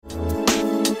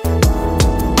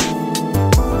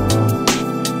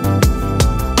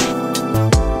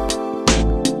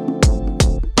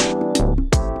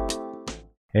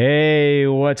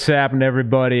What's happening,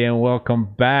 everybody, and welcome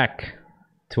back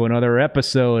to another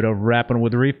episode of Rapping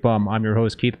with Reef Bum. I'm your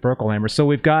host, Keith Berkelhammer. So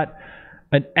we've got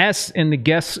an S in the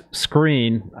guest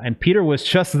screen, and Peter was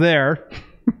just there.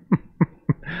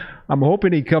 I'm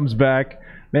hoping he comes back.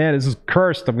 Man, this is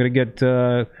cursed. I'm going to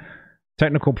get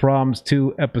technical problems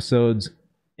 2 episodes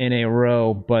in a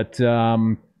row. But,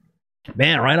 man,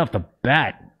 right off the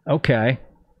bat. Okay.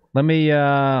 Let me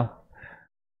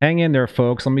hang in there,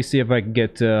 folks. Let me see if I can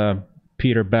get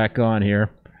Peter back on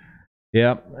here.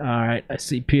 Yep. All right. I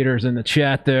see Peter's in the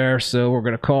chat there, so we're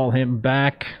going to call him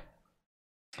back.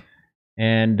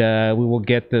 And we will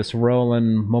get this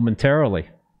rolling momentarily.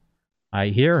 I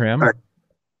hear him. Right.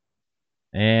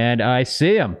 And I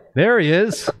see him. There he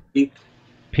is.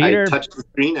 Peter. I touched the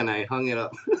screen and I hung it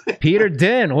up. Peter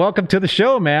Din, welcome to the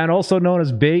show, man. Also known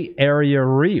as Bay Area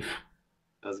Reef.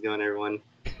 How's it going, everyone?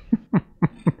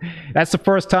 That's the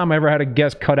first time I ever had a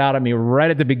guest cut out of me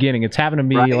right at the beginning. It's happened to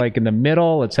me like in the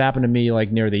middle. It's happened to me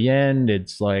like near the end.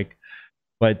 It's like,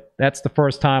 but that's the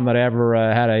first time that I ever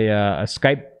had a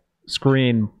Skype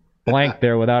screen blank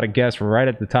there without a guest right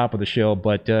at the top of the show.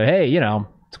 But hey, you know,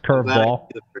 it's a curveball.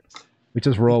 We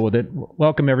just roll with it.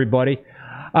 Welcome, everybody.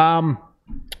 All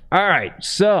right,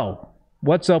 so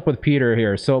what's up with Peter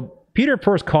here? So Peter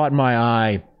first caught my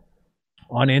eye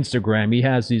on Instagram. He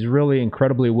has these really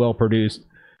incredibly well-produced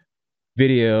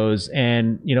videos,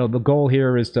 and you know, the goal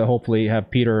here is to hopefully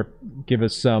have Peter give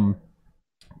us some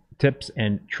tips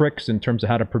and tricks in terms of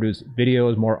how to produce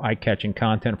videos, more eye-catching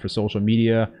content for social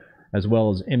media, as well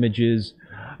as images.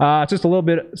 Just a little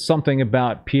bit something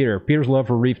about Peter. Peter's love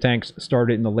for reef tanks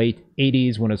started in the late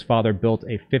 80s when his father built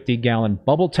a 50-gallon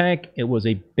bubble tank. It was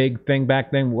a big thing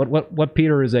back then. What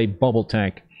Peter, is a bubble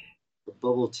tank? A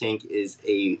bubble tank is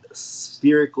a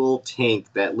spherical tank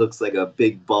that looks like a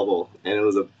big bubble, and it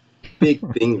was a big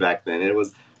thing back then. It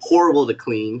was horrible to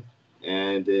clean,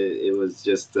 and it was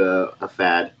just a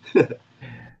fad.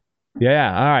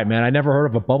 Yeah, all right, man. I never heard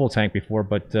of a bubble tank before,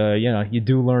 but you know, you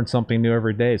do learn something new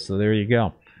every day, so there you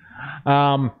go.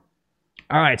 All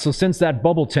right, so since that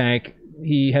bubble tank,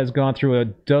 he has gone through a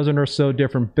dozen or so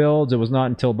different builds. It was not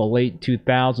until the late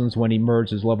 2000s when he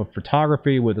merged his love of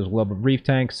photography with his love of reef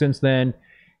tanks. Since then,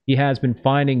 he has been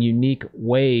finding unique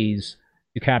ways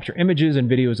to capture images and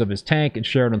videos of his tank and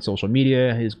share it on social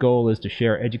media. His goal is to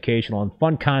share educational and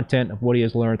fun content of what he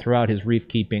has learned throughout his reef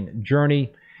keeping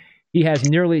journey. He has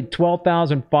nearly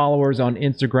 12,000 followers on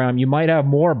Instagram. You might have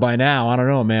more by now. I don't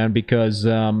know, man, because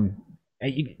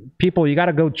people, you got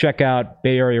to go check out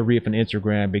Bay Area Reef on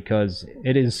Instagram because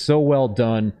it is so well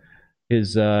done.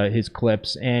 His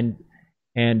clips and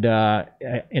you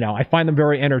know, I find them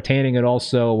very entertaining and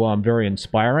also very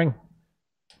inspiring.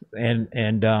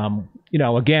 And you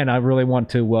know, again, I really want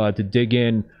to dig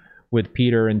in with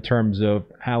Peter in terms of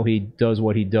how he does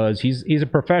what he does. He's a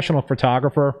professional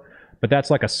photographer, but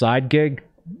that's like a side gig,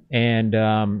 and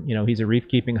you know, he's a reef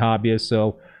keeping hobbyist.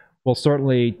 So we'll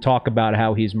certainly talk about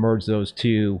how he's merged those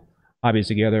two hobbies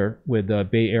together with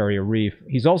Bay Area Reef.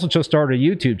 He's also just started a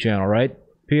YouTube channel, right,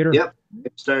 Peter? Yep, I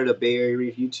started a Bay Area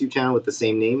Reef YouTube channel with the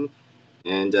same name,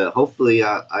 and hopefully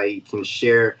I can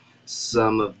share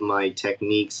some of my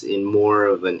techniques in more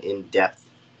of an in-depth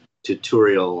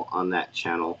tutorial on that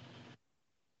channel.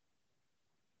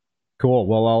 Cool.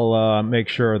 Well, I'll make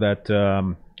sure that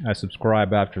I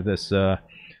subscribe after this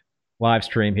live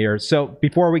stream here. So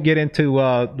before we get into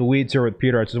the weeds here with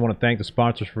Peter, I just want to thank the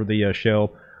sponsors for the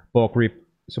show, Bulk Reef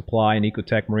Supply and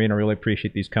Ecotech Marine. I really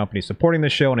appreciate these companies supporting the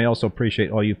show, and I also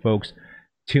appreciate all you folks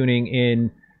tuning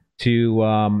in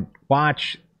to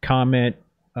watch, comment,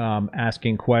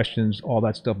 asking questions. All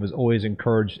that stuff is always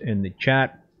encouraged in the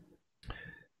chat.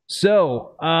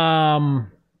 So,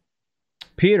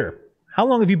 Peter, how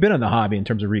long have you been in the hobby in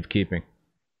terms of reef keeping?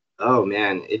 Oh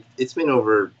man, it's been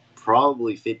over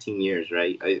probably 15 years,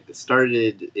 right? I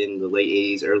started in the late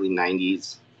 80s, early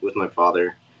 90s with my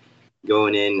father.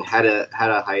 Going in, had a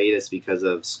hiatus because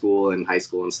of school and high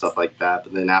school and stuff like that.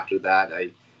 But then after that,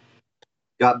 I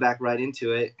got back right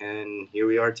into it, and here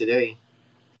we are today.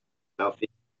 About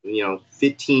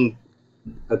 15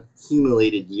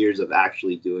 accumulated years of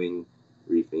actually doing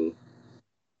reefing,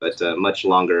 but much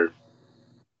longer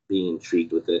being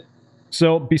intrigued with it.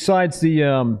 So besides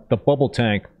the bubble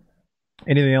tank,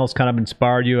 anything else kind of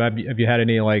inspired you? Have you had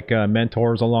any like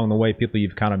mentors along the way, people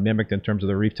you've kind of mimicked in terms of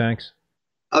the reef tanks?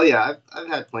 Oh yeah, I've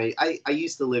had plenty. I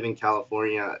used to live in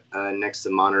California next to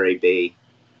Monterey Bay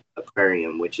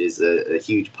Aquarium, which is a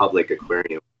huge public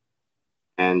aquarium.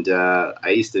 And I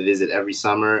used to visit every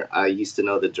summer. I used to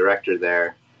know the director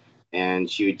there,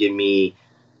 and she would give me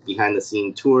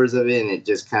behind-the-scene tours of it, and it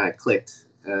just kind of clicked.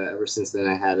 Ever since then,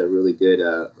 I had a really good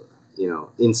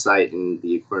insight in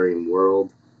the aquarium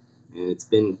world, and it's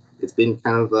been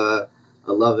kind of a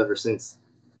love ever since.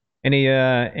 Any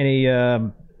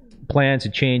plans to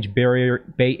change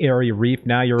Bay Area Reef?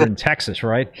 Now you're in Texas,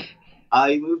 right?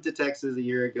 I moved to Texas a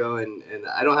year ago, and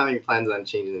I don't have any plans on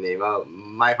changing the name.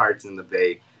 My heart's in the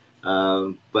Bay,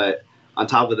 but on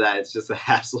top of that, it's just a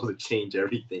hassle to change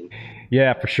everything.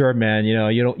 Yeah, for sure, man. You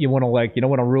don't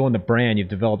want to ruin the brand. You've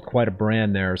developed quite a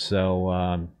brand there,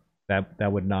 so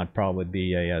that would not probably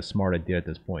be a smart idea at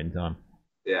this point in time.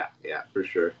 Yeah, yeah, for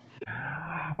sure.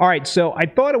 All right, so I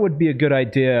thought it would be a good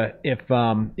idea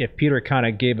if Peter kind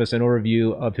of gave us an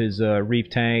overview of his reef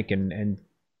tank, and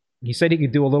he said he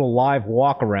could do a little live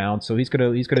walk around. So he's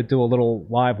gonna do a little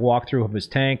live walkthrough of his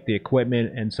tank, the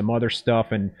equipment, and some other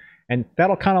stuff, and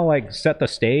that'll kind of like set the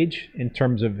stage in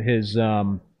terms of his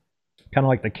kind of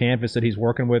like the canvas that he's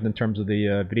working with in terms of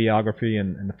the videography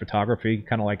and the photography.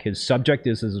 Kind of like his subject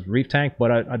is his reef tank,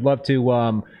 but I'd love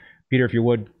to, Peter, if you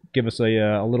would give us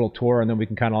a little tour, and then we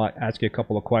can kind of ask you a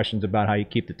couple of questions about how you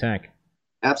keep the tank.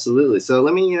 Absolutely. So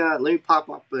let me pop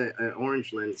up an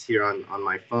orange lens here on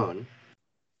my phone,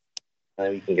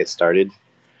 and we can get started.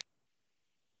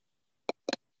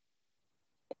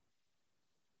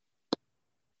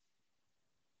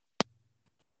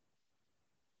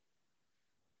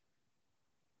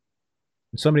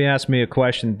 Somebody asked me a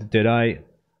question.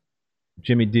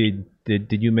 Jimmy D,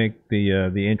 did you make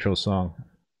the intro song?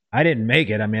 I didn't make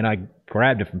it. I mean, I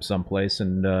grabbed it from someplace,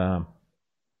 and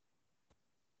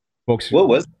folks, What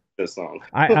was the song?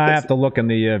 I have to look in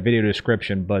the video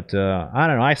description, but I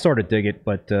don't know. I sort of dig it,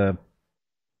 but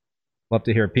love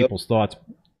to hear people's thoughts,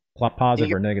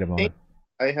 positive or negative on it.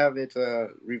 I have it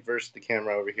reverse the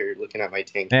camera over here, looking at my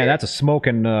tank. Yeah, here. that's a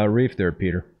smoking reef there,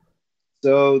 Peter.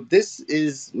 So this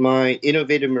is my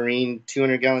Innovative Marine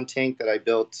 200-gallon tank that I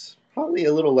built probably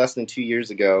a little less than 2 years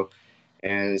ago,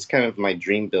 and it's kind of my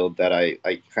dream build that I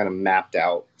kind of mapped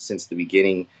out since the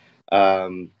beginning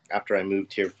after I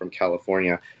moved here from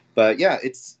California. But yeah,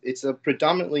 it's a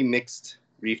predominantly mixed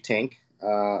reef tank.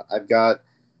 I've got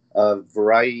a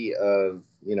variety of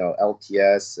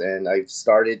LPS, and I've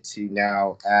started to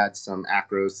now add some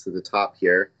acros to the top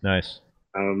here. Nice.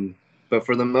 But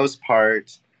for the most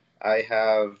part, I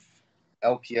have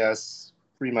LPS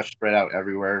pretty much spread out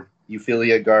everywhere.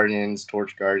 Euphilia gardens,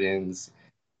 torch gardens.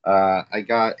 I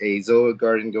got a Zoa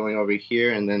garden going over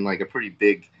here, and then like a pretty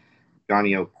big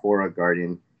Goniopora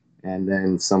garden, and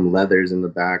then some leathers in the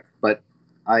back. But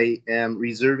I am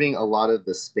reserving a lot of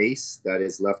the space that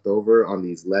is left over on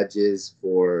these ledges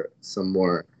for some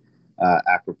more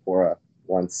Acropora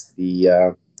once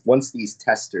these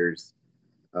testers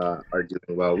are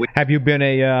doing well. Have you been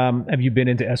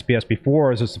into SPS before,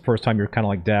 or is this the first time you're kind of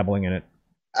like dabbling in it?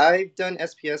 I've done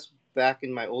SPS back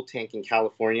in my old tank in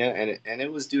California, and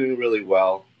it was doing really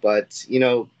well. But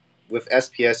with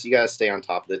SPS, you got to stay on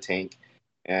top of the tank.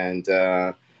 And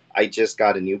I just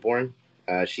got a newborn.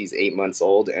 She's 8 months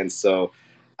old, and so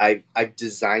I've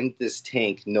designed this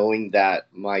tank knowing that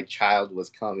my child was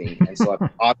coming, and so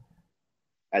I've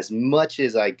as much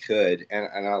as I could,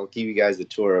 and I'll give you guys a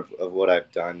tour of what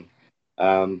I've done.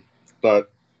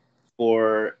 But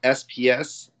for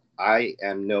SPS, I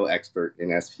am no expert in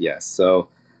SPS. So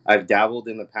I've dabbled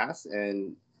in the past,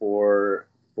 and for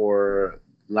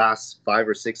last 5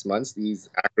 or 6 months, these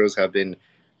acros have been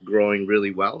growing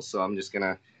really well. So I'm just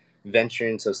gonna venture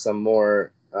into some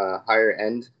more higher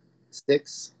end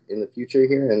sticks in the future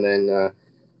here, and then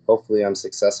hopefully I'm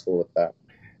successful with that.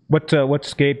 What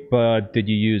scape did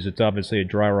you use? It's obviously a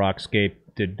dry rock scape.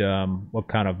 What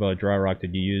kind of dry rock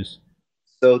did you use?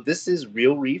 So this is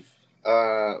Real Reef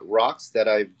rocks that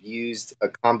I've used a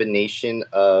combination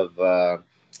of a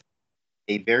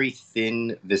very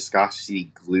thin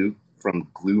viscosity glue from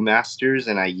Glue Masters,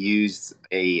 and I used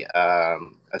a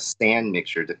sand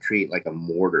mixture to create like a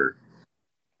mortar.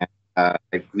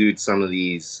 I glued some of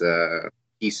these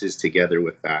pieces together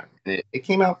with that, and it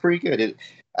came out pretty good.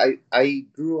 I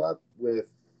grew up with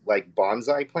like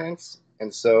bonsai plants,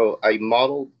 and so I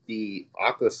modeled the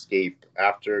aquascape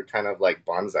after kind of like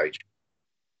bonsai.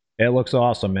 It looks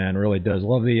awesome, man. It really does.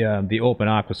 Love the open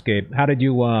aquascape. How did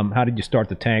you start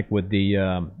the tank with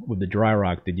the dry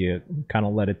rock? Did you kind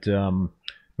of let it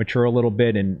mature a little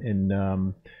bit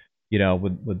and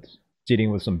with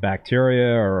seeding with some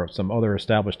bacteria or some other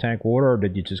established tank water, or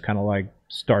did you just kind of like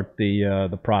start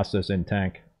the process in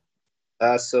tank?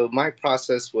 So my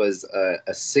process was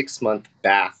a 6 month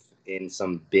bath in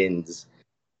some bins,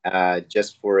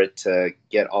 just for it to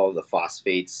get all of the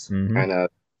phosphates kind of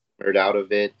out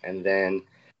of it, and then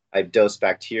I dosed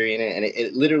bacteria in it, and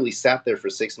it literally sat there for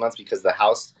 6 months because the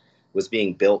house was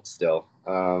being built still,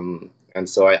 and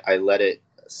so I let it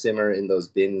simmer in those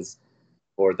bins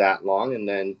for that long. And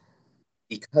then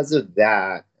because of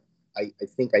that, I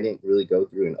think I didn't really go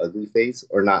through an ugly phase,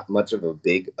 or not much of a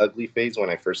big ugly phase when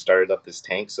I first started up this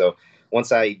tank. So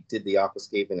once I did the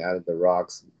aquascape and added the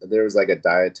rocks, there was like a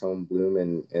diatom bloom,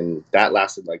 and that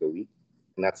lasted like a week,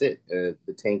 and that's it.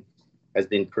 The tank has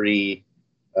been pretty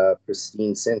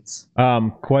pristine since.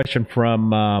 Question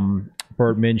from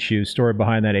Bert Minshew. Story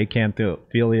behind that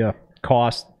Acanthophilia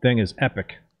cost thing is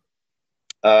epic.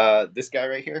 This guy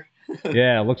right here.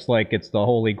 Yeah, it looks like it's the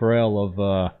holy grail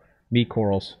of meat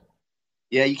corals.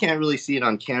 Yeah, you can't really see it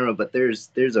on camera, but there's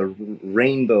a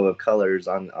rainbow of colors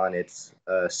on its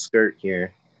skirt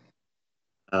here.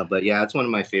 But yeah, it's one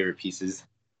of my favorite pieces.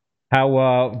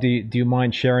 How do you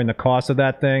mind sharing the cost of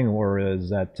that thing, or is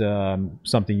that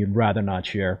something you'd rather not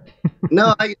share?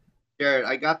 No,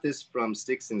 I got this from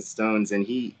Sticks and Stones, and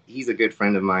he's a good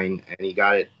friend of mine, and he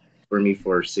got it for me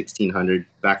for 1,600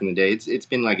 back in the day. It's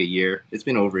been like a year. It's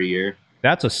been over a year.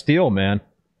 That's a steal, man.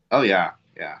 Oh yeah,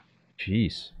 yeah.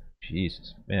 Jeez,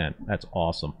 Jesus, man, that's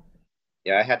awesome.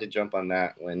 Yeah, I had to jump on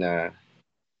that when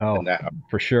Oh, that.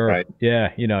 for sure. Right. Yeah,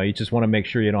 you just want to make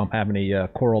sure you don't have any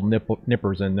coral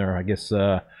nippers in there. I guess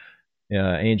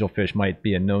angelfish might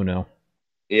be a no-no.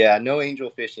 Yeah, no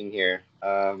angelfish in here.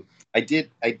 I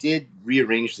did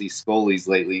rearrange these scolies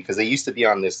lately because they used to be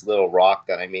on this little rock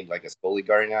that I made like a scolie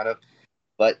garden out of,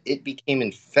 but it became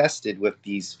infested with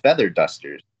these feather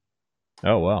dusters.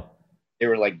 Oh, wow. They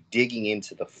were like digging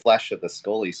into the flesh of the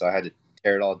scolie, so I had to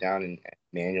tear it all down and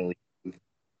manually.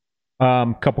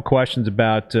 Couple questions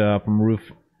about from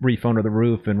Reef Under the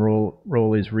Roof and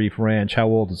Rolly's Reef Ranch. How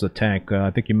old is the tank?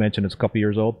 I think you mentioned it's a couple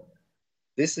years old.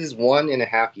 This is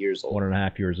 1.5 years old.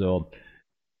 1.5 years old.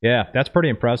 Yeah, that's pretty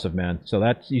impressive, man. So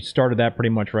you started that pretty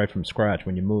much right from scratch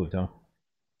when you moved,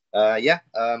 huh? Yeah.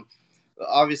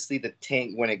 Obviously, the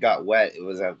tank when it got wet, it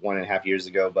was at 1.5 years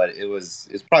ago, but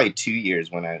it's probably 2 years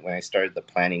when I started the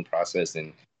planning process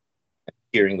and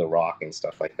hearing the rock and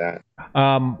stuff like that.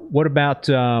 What about?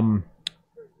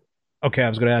 Okay, I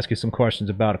was going to ask you some questions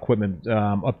about equipment.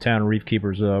 Uptown Reef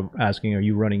Keepers asking, are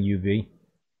you running UV?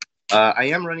 I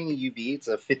am running a UV. It's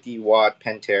a 50-watt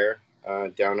Pentair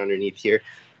down underneath here.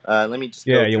 Let me just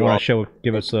you want to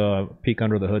give us a peek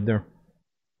under the hood there?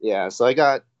 Yeah, so I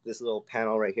got this little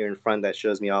panel right here in front that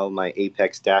shows me all of my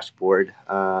Apex dashboard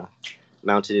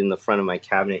mounted in the front of my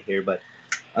cabinet here. But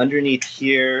underneath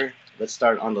here, let's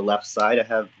start on the left side. I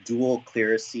have dual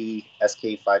Clearacy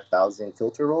SK5000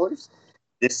 filter rollers.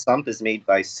 This sump is made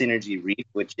by Synergy Reef,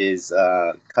 which is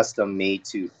custom made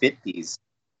to fit these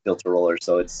filter rollers.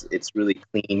 So it's really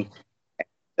clean.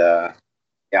 And,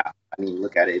 yeah, I mean,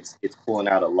 look at it. It's pulling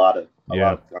out a lot of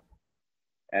gunk.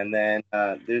 And then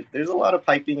there's a lot of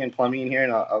piping and plumbing in here,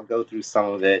 and I'll go through some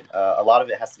of it. A lot of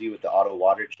it has to do with the auto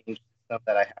water change system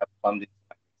that I have plumbed into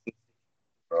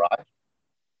my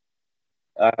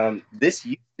garage. This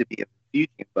used to be a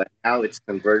refugium, but now it's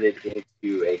converted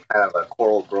into a kind of a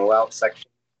coral grow out section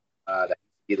that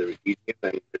used to be the refugium.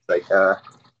 And there's like a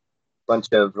bunch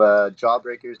of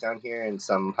jawbreakers down here and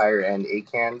some higher end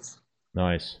A-cans.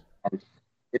 Nice. And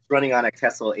it's running on a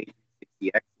Kessel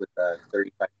 860X with a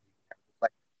 35.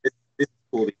 This is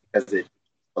cool because the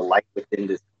light within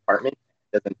this compartment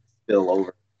doesn't spill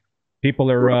over. People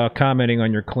are commenting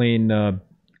on your clean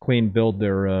build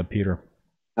there, Peter.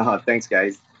 Thanks,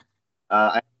 guys.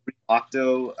 I have a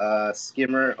Octo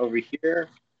skimmer over here,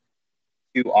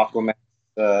 2 Aquamax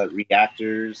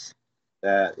reactors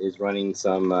that is running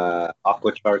some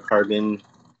Aquachar carbon.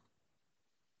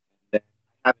 Then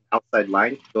I have an outside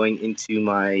line going into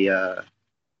my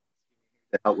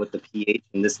to help with the pH.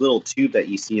 And this little tube that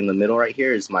you see in the middle right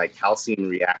here is my calcium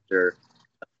reactor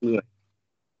fluid.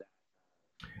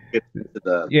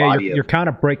 You're kind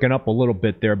of breaking up a little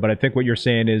bit there, but I think what you're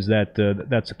saying is that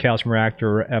that's a calcium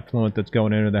reactor effluent that's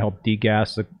going in to help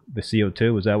degas the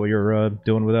CO2. Is that what you're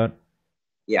doing with that?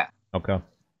 Yeah. Okay.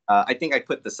 I think I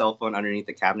put the cell phone underneath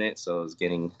the cabinet, so I was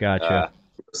getting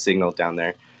signal down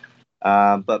there.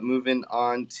 But moving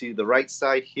on to the right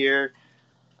side here,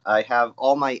 I have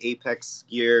all my Apex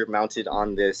gear mounted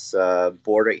on this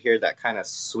board right here that kind of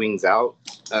swings out.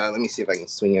 Let me see if I can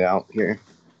swing it out here.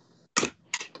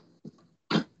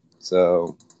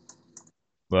 So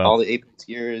all the Apex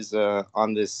gear is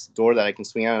on this door that I can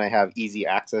swing out, and I have easy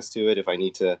access to it if I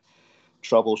need to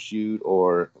troubleshoot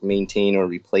or maintain or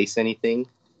replace anything.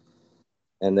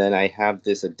 And then I have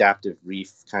this Adaptive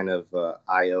Reef kind of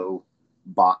I/O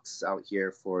box out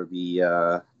here for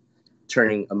the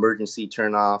turning emergency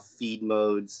turn off feed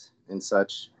modes and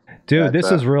such. Dude, this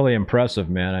is really impressive,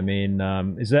 man. I mean,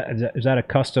 is that a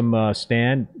custom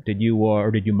stand? Did you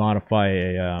or did you modify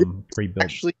a pre-built?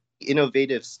 Actually,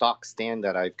 innovative stock stand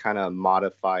that I've kind of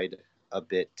modified a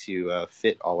bit to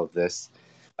fit all of this.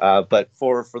 But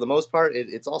for the most part,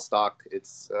 it's all stock.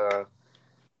 It's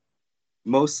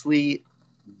mostly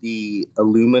the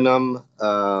aluminum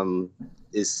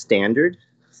is standard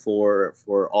for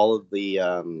all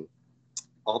the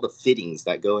fittings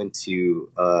that go into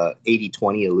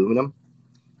 80/20 aluminum,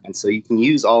 and so you can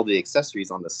use all the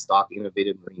accessories on the stock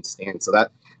innovative marine stand. So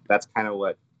that's kind of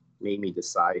what made me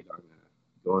decide on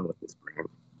going with this brand.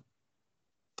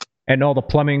 And all the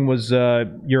plumbing was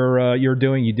you're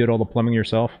doing. You did all the plumbing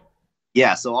yourself.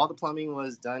 Yeah, so all the plumbing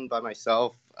was done by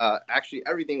myself. Actually,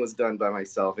 everything was done by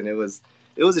myself, and it was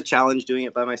a challenge doing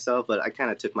it by myself. But I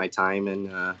kind of took my time,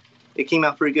 and it came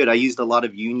out pretty good. I used a lot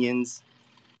of unions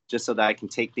just so that I can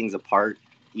take things apart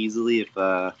easily if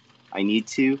I need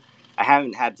to. I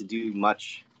haven't had to do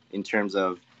much in terms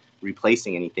of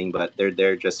replacing anything, but they're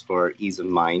there just for ease of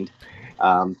mind.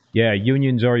 Yeah,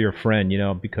 unions are your friend,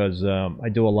 because I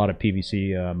do a lot of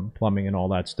PVC plumbing and all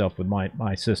that stuff with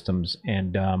my systems,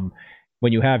 and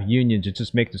when you have unions, it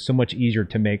just makes it so much easier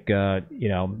to make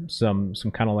some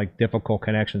kind of like difficult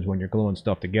connections when you're gluing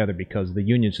stuff together because the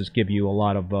unions just give you a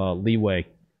lot of leeway.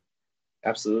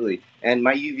 Absolutely. And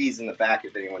my UV's in the back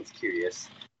if anyone's curious.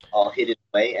 I'll hit it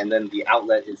away, and then the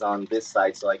outlet is on this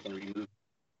side so I can remove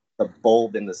the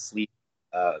bulb in the sleeve.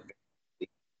 Uh,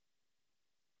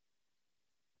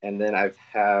 and then I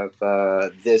have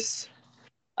this.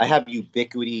 I have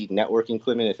Ubiquiti networking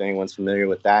equipment if anyone's familiar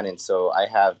with that, and so I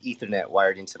have Ethernet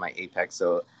wired into my Apex,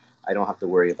 so I don't have to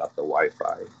worry about the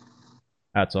Wi-Fi.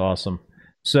 That's awesome.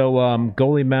 So,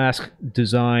 Goalie Mask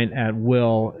Design at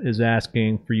Will is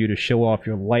asking for you to show off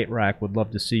your light rack. Would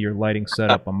love to see your lighting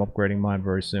setup. I'm upgrading mine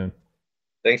very soon.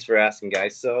 Thanks for asking,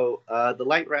 guys. So the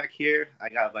light rack here, I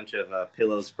got a bunch of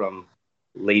pillows from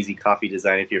Lazy Coffee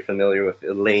Design. If you're familiar with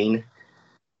Elaine,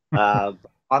 uh,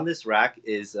 on this rack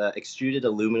is extruded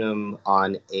aluminum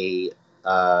on a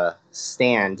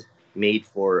stand made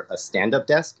for a stand-up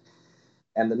desk.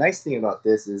 And the nice thing about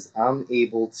this is I'm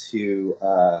able to,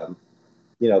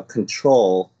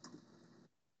 control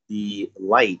the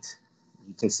light.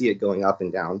 You can see it going up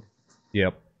and down.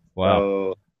 Yep. Wow.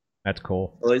 So, That's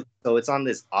cool. so it's on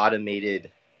this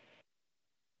automated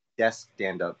desk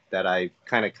stand-up that I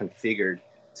kind of configured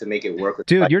to make it work with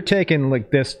the Dude, light. you're taking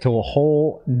like this to a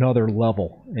whole nother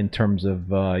level in terms of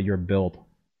your build.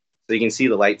 So you can see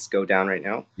the lights go down right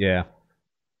now. Yeah.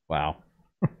 Wow.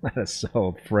 That is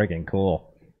so friggin'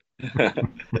 cool.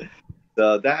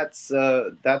 So that's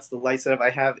the light setup. I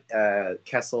have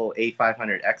Kessel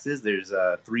A500Xs. There's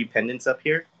three pendants up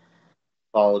here,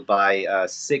 followed by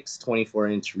six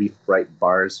 24-inch reef bright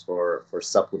bars for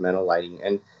supplemental lighting.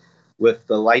 And with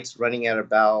the lights running at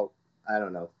about, I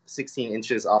don't know, 16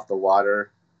 inches off the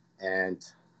water and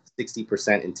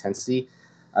 60% intensity,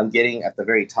 I'm getting at the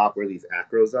very top where these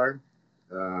acros are,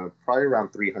 probably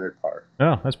around 300 par.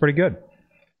 Oh, that's pretty good.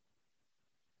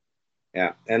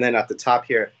 Yeah, and then at the top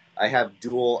here, I have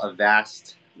dual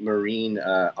Avast marine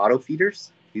auto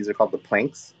feeders. These are called the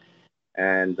planks.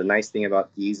 And the nice thing about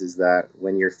these is that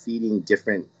when you're feeding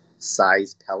different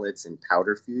size pellets and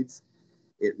powder foods,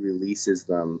 it releases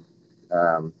them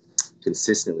um,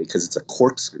 consistently because it's a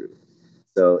corkscrew.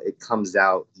 So it comes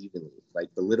out evenly. Like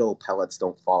the little pellets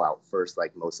don't fall out first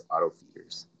like most auto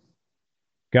feeders.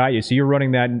 Got you. So you're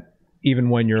running that even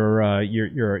when you're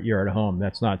at home.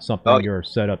 That's not Oh, something you're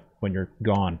set up when you're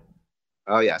gone.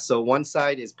 oh yeah. So one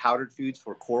side is powdered foods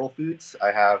for coral foods.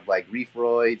 I have like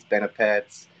reefroids,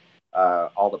 benepets,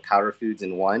 all the powder foods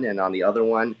in one, and on the other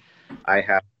one, I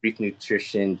have Reef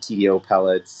Nutrition TDO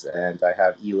pellets, and I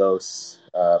have Elos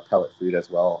pellet food as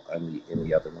well in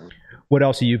the other one. What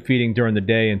else are you feeding during the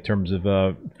day in terms of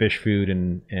fish food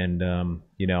and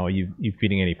are you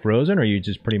feeding any frozen or are you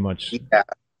just pretty much Yeah.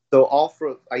 So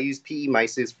I use PE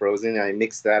mysis frozen, and I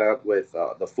mix that up with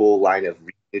the full line of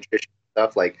Reef Nutrition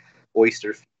stuff like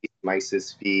oyster feast,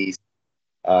 mysis feast,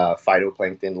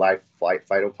 phytoplankton, live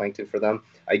phytoplankton for them.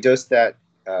 I dose that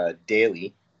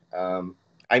daily.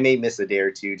 I may miss a day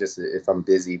or two just if I'm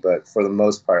busy, but for the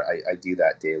most part, I do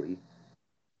that daily.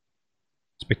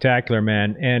 spectacular,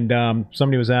 man? And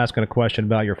somebody was asking a question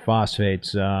about your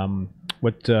phosphates.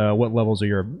 What levels are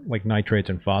your like nitrates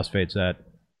and phosphates at?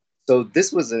 So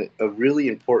this was a really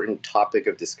important topic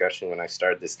of discussion when I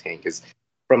started this tank, because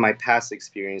from my past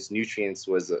experience, nutrients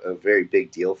was a very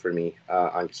big deal for me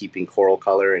on keeping coral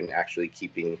color and actually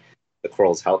keeping the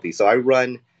corals healthy. So I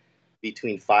run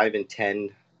between 5 and 10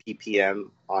 ppm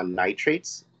on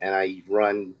nitrates, and I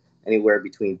run anywhere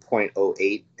between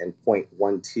 0.08 and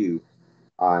 0.12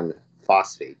 on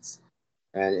phosphates.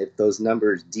 And if those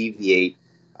numbers deviate,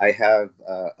 I have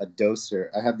a doser.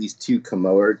 I have these two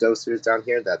Kamoa dosers down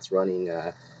here that's running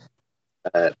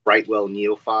Brightwell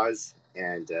Neophos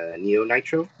and Neo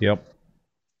Nitro. Yep.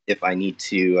 If I need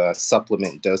to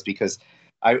supplement dose, because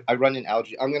I run an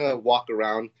algae. I'm gonna walk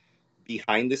around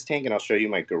behind this tank and I'll show you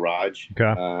my garage.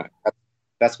 Okay.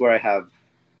 That's where I have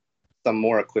some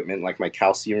more equipment like my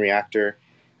calcium reactor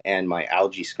and my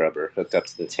algae scrubber hooked up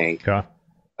to the tank. Okay.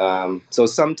 So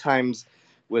sometimes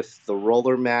with the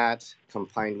roller mat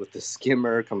combined with the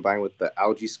skimmer combined with the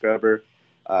algae scrubber,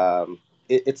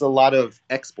 it's a lot of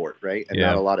export, right? And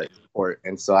not a lot of import.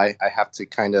 And so I have to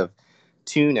kind of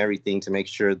tune everything to make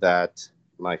sure that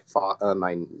my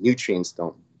nutrients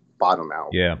don't bottom out.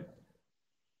 Yeah.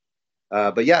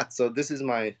 But yeah, so this is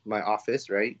my office,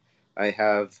 right? I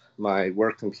have my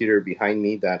work computer behind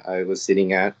me that I was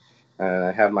sitting at.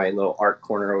 I have my little art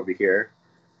corner over here.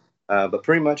 But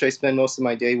pretty much I spend most of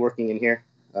my day working in here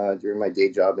during my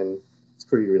day job, and it's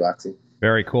pretty relaxing.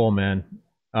 Very cool, man.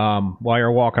 While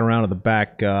you're walking around in the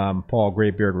back, Paul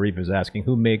Graybeard Reef is asking,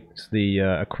 who makes the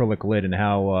acrylic lid and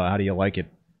how do you like it?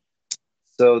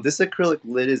 So this acrylic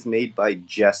lid is made by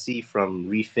Jesse from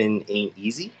Reefin Ain't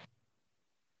Easy.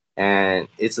 And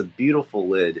it's a beautiful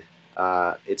lid.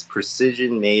 It's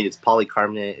precision made. It's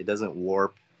polycarbonate. It doesn't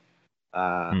warp.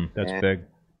 That's big.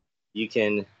 You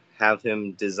can have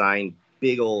him design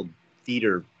big old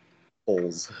feeder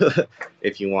holes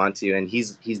if you want to. And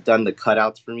he's done the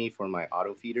cutouts for me for my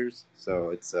auto feeders. So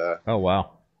it's oh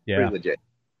wow, yeah, pretty legit.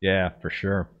 Yeah, for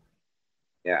sure.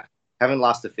 Yeah, haven't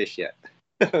lost a fish yet.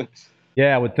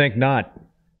 Yeah, I would think not.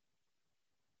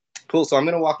 Cool. So I'm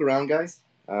gonna walk around, guys.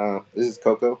 This is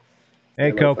Coco.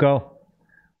 Hey, Coco.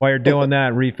 While you're doing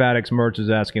that, Reef Addicts Merch is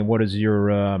asking, what is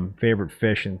your favorite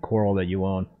fish and coral that you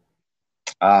own?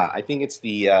 I think it's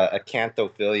the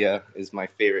Acanthophilia is my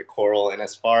favorite coral. And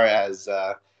as far as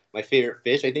my favorite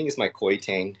fish, I think it's my koi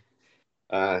tang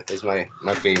is my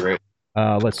favorite.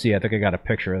 Let's see. I think I got a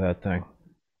picture of that thing.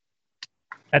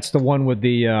 That's the one with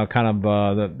the kind of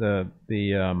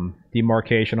the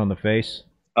demarcation on the face.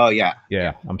 Oh, yeah.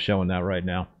 Yeah, I'm showing that right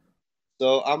now.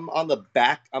 So I'm on the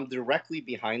back. I'm directly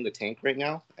behind the tank right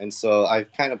now. And so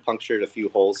I've kind of punctured a few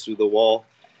holes through the wall.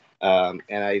 And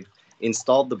I've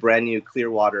installed the brand new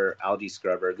Clearwater algae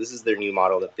scrubber. This is their new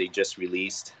model that they just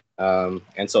released.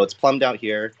 And so it's plumbed out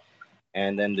here.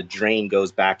 And then the drain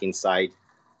goes back inside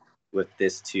with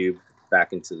this tube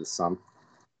back into the sump.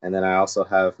 And then I also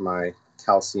have my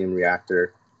calcium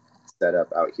reactor set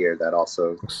up out here that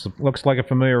also... Looks like a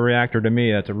familiar reactor to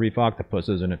me. That's a Reef Octopus,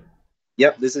 isn't it?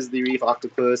 Yep, this is the Reef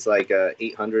Octopus, like a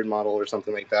 800 model or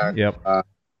something like that. Yep.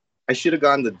 I should have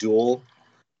gone the dual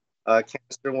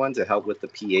canister one to help with the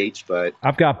pH, but...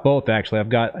 I've got both, actually. I've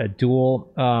got a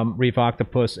dual Reef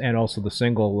Octopus and also the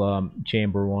single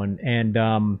chamber one.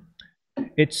 And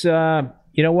it's,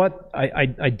 you know what?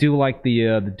 I do like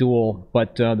the dual,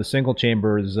 but the single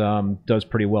chamber is, does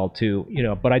pretty well, too. You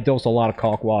know, but I dose a lot of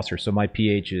Kalkwasser, so my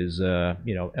pH is,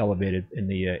 you know, elevated in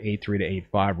the 8.3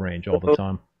 to 8.5 range all the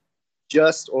time.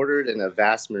 Just ordered an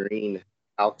Avast Marine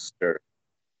Alkster.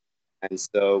 And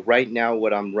so right now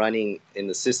what I'm running in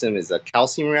the system is a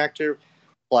calcium reactor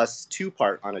plus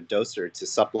 2-part on a doser to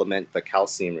supplement the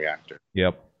calcium reactor.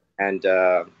 Yep. And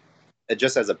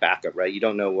just as a backup, right? You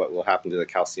don't know what will happen to the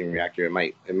calcium reactor.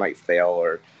 It might fail,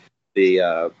 or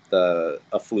the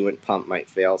effluent pump might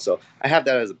fail. So I have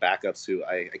that as a backup, so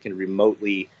I can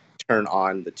remotely turn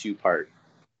on the 2-part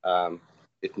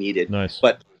if needed. Nice.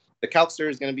 But the Calcster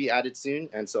is going to be added soon,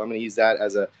 and so I'm going to use that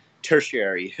as a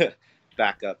tertiary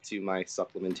backup to my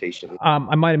supplementation.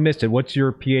 I might have missed it. What's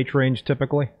your pH range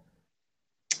typically?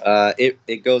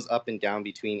 It goes up and down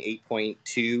between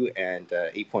 8.2 and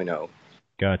 8.0.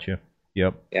 Gotcha.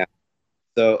 Yep. Yeah.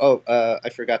 So, I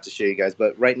forgot to show you guys,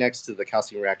 but right next to the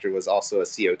calcium reactor was also a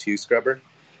CO2 scrubber.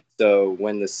 So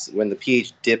when the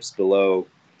pH dips below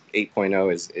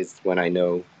 8.0 is when I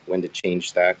know when to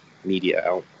change that media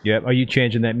out. Yep. Are you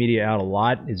changing that media out a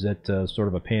lot? Is that sort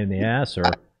of a pain in the ass, or?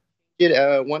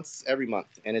 It once every month,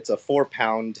 and it's a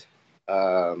 4-pound.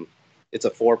 It's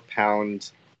a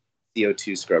 4-pound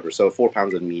CO2 scrubber, so 4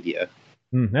 pounds of media.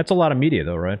 That's a lot of media,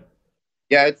 though, right?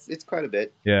 Yeah, it's quite a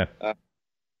bit. Yeah.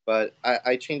 But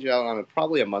I change it out on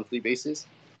probably a monthly basis.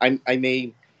 I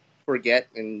may forget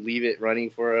and leave it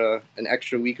running for an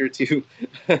extra week or two.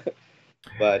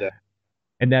 But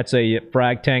and that's a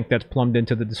frag tank that's plumbed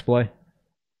into the display?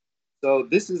 So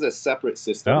this is a separate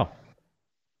system. Oh.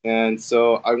 And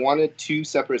so I wanted 2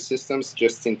 separate systems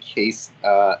just in case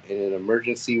in an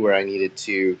emergency where I needed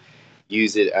to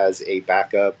use it as a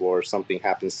backup or something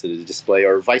happens to the display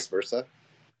or vice versa.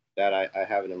 that I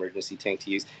have an emergency tank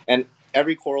to use. And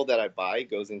every coral that I buy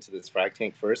goes into this frag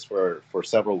tank first for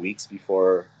several weeks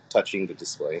before touching the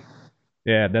display.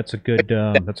 Yeah, that's a good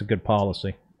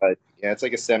policy. But yeah, it's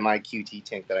like a semi QT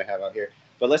tank that I have out here.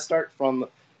 But let's start from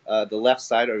the left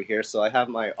side over here. So I have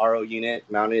my RO unit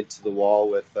mounted to the wall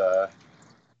with a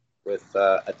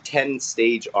 10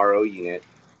 stage RO unit,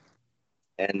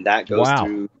 and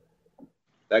Wow.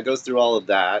 that goes through all of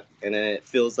that, and then it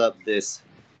fills up this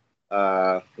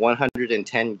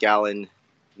 110-gallon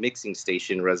mixing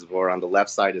station reservoir. On the left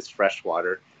side is fresh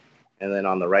water, and then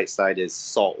on the right side is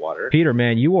salt water. Peter,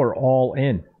 man, you are all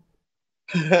in.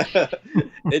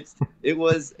 it's it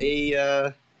was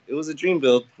a dream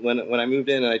build when I moved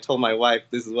in, and I told my wife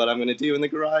this is what I'm going to do in the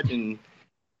garage, and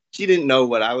she didn't know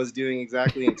what I was doing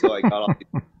exactly until I got off.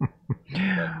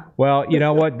 Well, you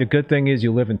know what? The good thing is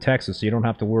you live in Texas, so you don't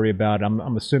have to worry about.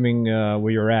 I'm assuming where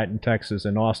you're at in Texas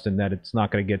and Austin that it's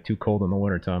not going to get too cold in the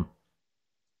wintertime.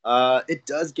 It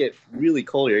does get really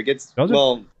cold here. It gets Does it?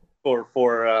 well for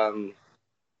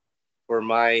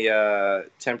my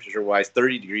temperature wise,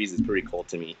 30 degrees is pretty cold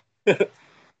to me.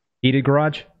 Heated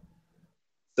garage?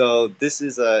 So this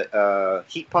is a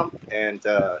heat pump and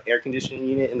air conditioning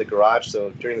unit in the garage. So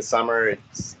during the summer,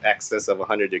 it's excess of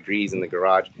 100 degrees in the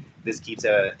garage. This keeps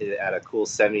it at a cool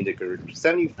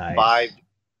 75 Nice.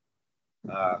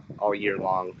 all year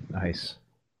long. Nice.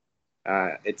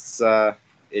 It's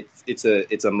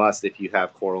it's a must if you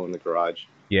have coral in the garage.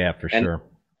 Yeah, for And sure.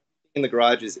 in the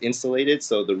garage is insulated,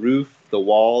 so the roof, the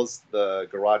walls, the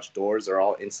garage doors are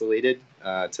all insulated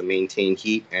to maintain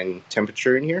heat and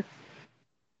temperature in here.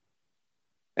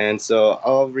 And so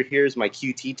over here is my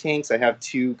QT tanks. I have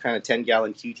two kind of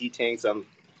 10-gallon QT tanks. I'm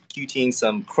QTing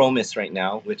some chromis right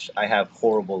now, which I have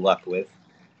horrible luck with.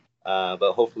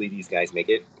 But hopefully these guys make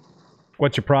it.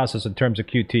 What's your process in terms of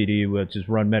QT? Do you just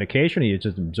run medication? Are you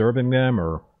just observing them,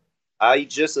 or I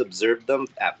just observed them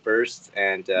at first,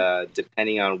 and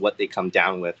depending on what they come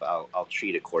down with, I'll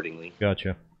treat accordingly.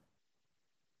 gotcha?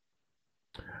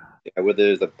 Yeah, whether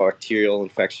there's a bacterial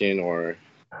infection or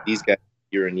these guys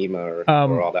urinema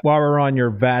or all that. While we're on your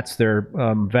vats, there,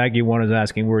 Vaggy One is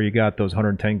asking where you got those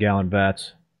 110-gallon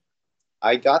vats.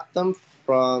 I got them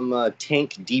from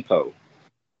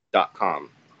tankdepot.com.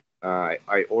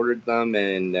 I ordered them,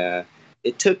 and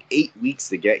it took 8 weeks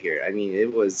to get here. I mean,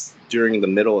 it was during the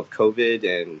middle of COVID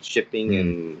and shipping,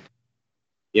 and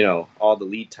all the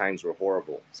lead times were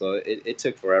horrible. So it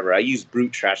took forever. I used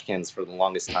Brute trash cans for the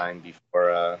longest time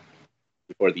before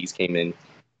these came in.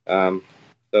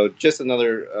 So just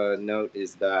another note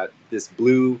is that this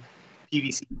blue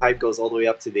PVC pipe goes all the way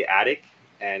up to the attic,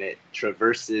 and it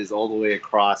traverses all the way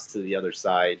across to the other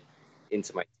side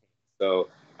into my tank. So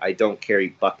I don't carry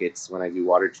buckets when I do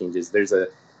water changes. There's a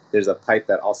pipe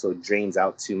that also drains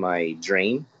out to my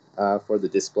drain for the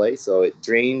display. So it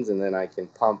drains, and then I can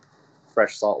pump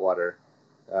fresh salt water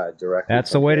directly.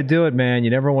 That's the way to do it, man.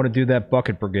 You never want to do that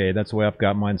bucket brigade. That's the way I've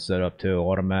got mine set up too.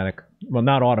 Automatic. Well,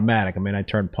 not automatic. I mean, I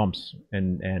turn pumps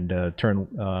and turn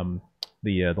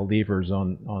the levers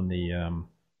on the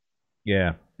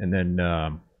yeah, and then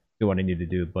do what I need to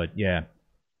do. But yeah,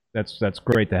 that's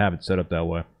great to have it set up that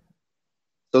way.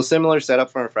 So similar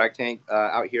setup for a frag tank.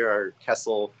 Out here are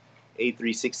Kessel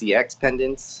A360X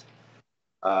pendants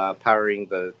powering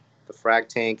the frag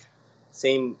tank.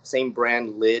 Same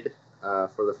brand lid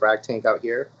for the frag tank out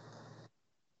here.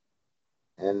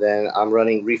 And then I'm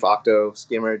running Reef Octo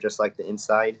skimmer just like the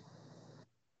inside.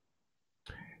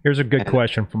 Here's a good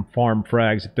question from Farm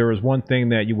Frags. If there was one thing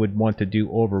that you would want to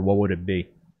do over, what would it be?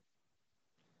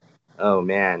 Oh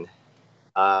man,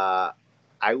 I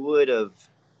would have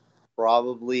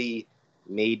probably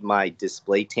made my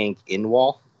display tank in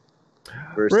wall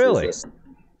versus Really? a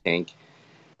tank.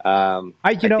 Go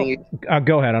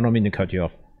ahead. I don't mean to cut you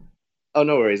off. Oh,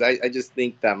 no worries. I just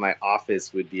think that my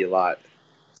office would be a lot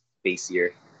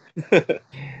spacier.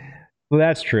 Well,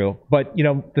 that's true. But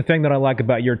the thing that I like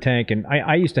about your tank, and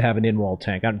I used to have an in-wall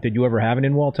tank. Did you ever have an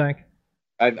in-wall tank?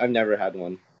 I've never had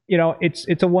one.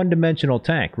 It's a one-dimensional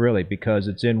tank, really, because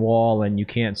it's in wall and you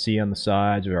can't see on the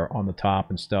sides or on the top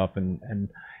and stuff, and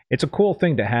it's a cool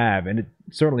thing to have, and it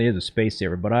certainly is a space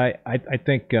saver. But I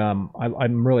think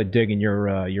I'm really digging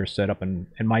your setup, and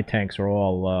my tanks are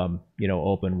all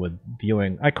open with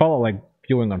viewing. I call it like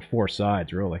viewing on four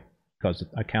sides, really, because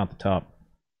I count the top.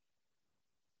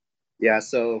 Yeah,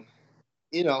 so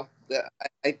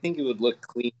I think it would look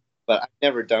clean, but I've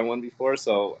never done one before,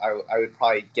 so I would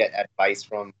probably get advice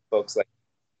from folks like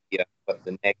what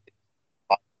the negative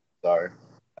are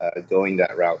going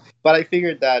that route. But I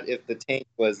figured that if the tank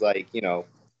was like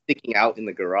sticking out in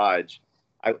the garage,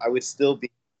 I would still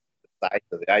be the size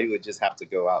of it. I would just have to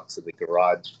go out to the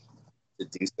garage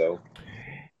to do so.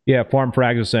 Yeah, Farm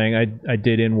Frags was saying I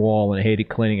did in wall and hated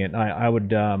cleaning it. I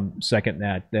would second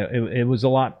that. It was a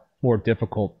lot more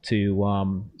difficult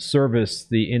to service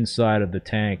the inside of the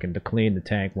tank and to clean the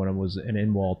tank when it was an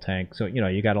in wall tank. So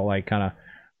you got to like kind of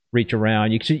reach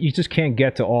around. You just can't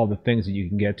get to all the things that you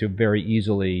can get to very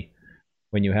easily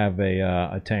when you have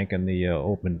a tank in the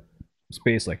open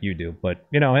space like you do. But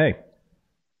hey,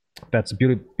 that's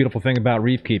the beautiful thing about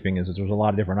reef keeping is that there's a lot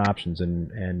of different options,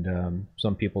 and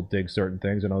some people dig certain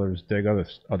things and others dig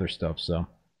other stuff. So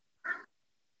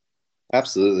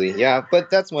Absolutely, yeah. But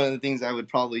that's one of the things I would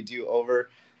probably do over.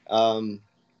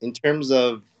 In terms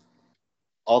of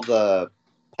all the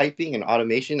piping and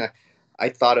automation, I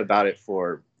thought about it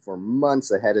for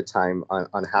months ahead of time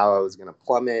on how I was going to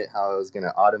plumb it, how I was going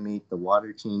to automate the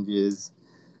water changes.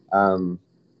 Um,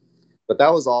 but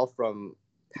that was all from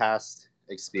past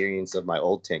experience of my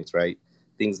old tanks, right?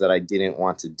 Things that I didn't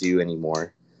want to do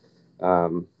anymore.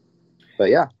 Um, but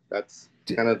yeah, that's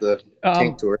kind of the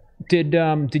tank um, tour.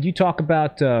 did you talk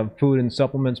about food and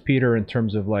supplements, Peter, in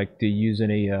terms of like do you use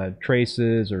any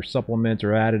traces or supplements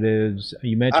or additives?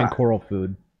 You mentioned Ah, coral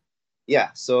food. yeah.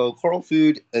 So coral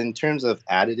food, in terms of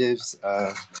additives,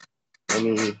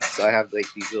 so I have like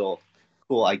these little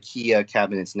cool IKEA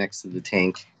cabinets next to the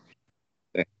tank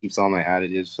that keeps all my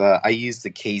additives. I use the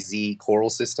KZ Coral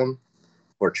system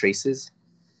for traces.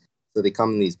 So they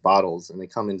come in these bottles and they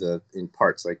come in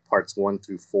parts, like parts 1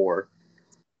 through 4.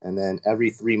 And then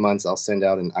every 3 months, I'll send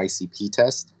out an ICP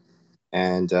test,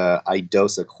 and I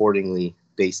dose accordingly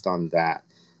based on that.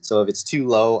 So if it's too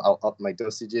low, I'll up my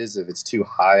dosages. If it's too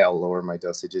high, I'll lower my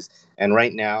dosages. And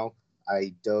right now,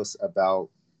 I dose about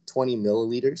 20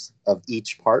 milliliters of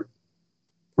each part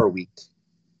per week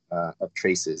of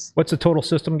traces. What's the total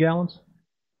system gallons?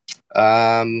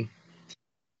 Um,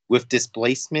 with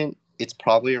displacement, it's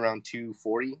probably around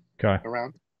 240 Okay.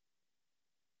 around.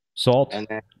 Salt. And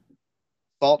then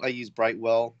salt, I use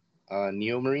Brightwell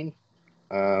Neomarine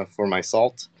for my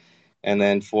salt. And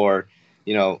then for,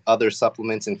 other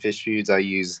supplements and fish foods, I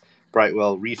use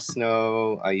Brightwell Reef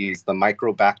Snow. I use the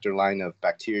Microbacter line of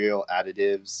bacterial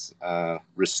additives.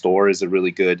 Restore is a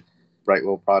really good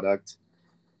Brightwell product.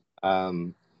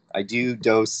 Um, I do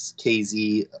dose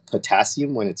KZ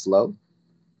potassium when it's low.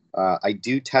 I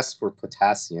do test for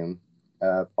potassium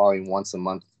probably once a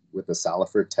month with a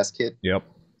Salifert test kit. Yep.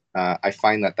 I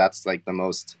find that that's like the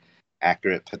most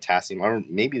accurate potassium, or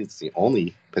maybe it's the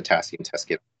only potassium test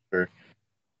kit. Sure.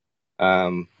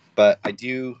 But I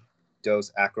do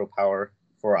dose AcroPower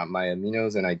for my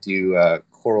aminos, and I do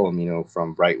Coral Amino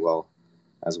from Brightwell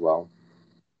as well.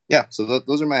 Yeah, so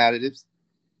those are my additives.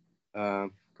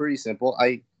 Pretty simple.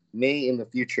 I may in the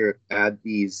future add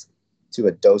these to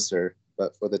a doser,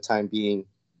 but for the time being,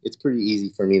 it's pretty easy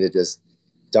for me to just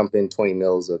dump in 20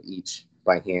 mils of each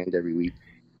by hand every week.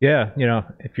 Yeah,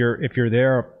 if you're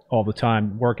there all the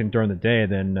time working during the day,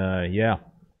 then yeah.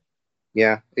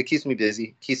 Yeah, it keeps me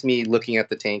busy, keeps me looking at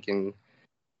the tank and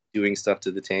doing stuff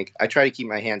to the tank. I try to keep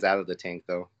my hands out of the tank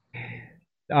though.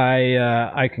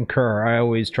 I concur. I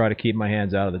always try to keep my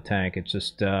hands out of the tank. It's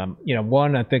just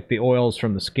one, I think the oils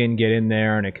from the skin get in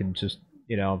there and it can just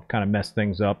kind of mess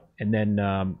things up. And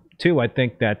then two, I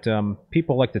think that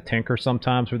people like to tinker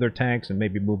sometimes with their tanks and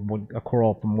maybe move a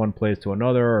coral from one place to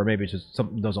another, or maybe it's just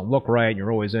something doesn't look right. And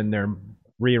you're always in there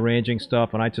rearranging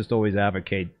stuff, and I just always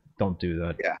advocate don't do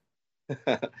that. Yeah.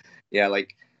 Yeah,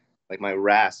 like my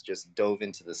RAS just dove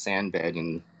into the sand bed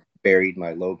and buried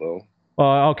my logo.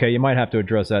 Okay, you might have to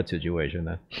address that situation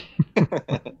then.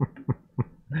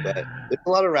 But there's a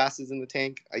lot of RASes in the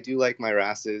tank. I do like my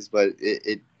RASes, but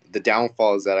the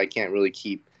downfall is that I can't really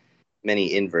keep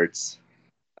many inverts.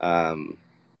 Um,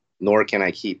 Nor can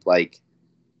I keep like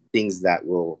things that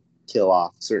will kill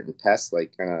off certain pests,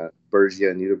 like kind of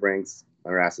Bergia nudibranchs.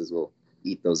 My RASes will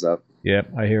eat those up.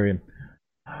 Yep, I hear you.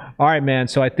 All right, man.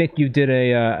 So I think you did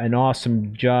an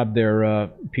awesome job there,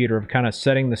 Peter, of kind of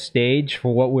setting the stage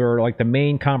for what we were like the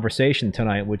main conversation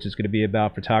tonight, which is going to be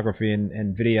about photography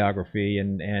and videography.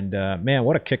 And man,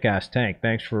 what a kick-ass tank!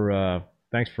 Thanks for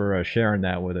sharing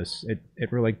that with us.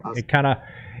 It really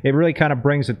it really kind of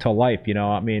brings it to life.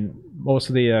 I mean, most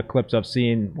of the clips I've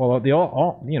seen, well, the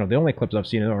only clips I've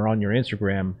seen are on your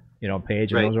Instagram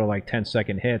page, and Right. those are like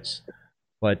 10-second hits.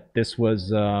 But this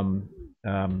was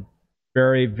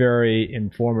very, very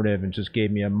informative and just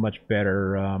gave me a much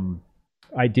better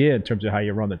idea in terms of how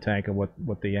you run the tank and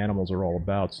what the animals are all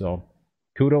about. So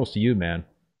kudos to you, man.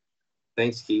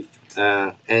 Thanks, Keith.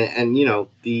 And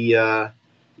the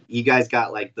you guys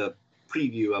got like the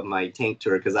preview of my tank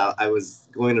tour because I was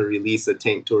going to release a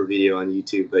tank tour video on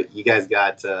YouTube, but you guys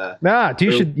got nah.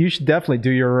 You should definitely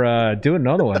do your do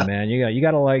another one, man. You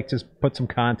got to like just put some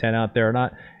content out there.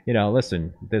 Not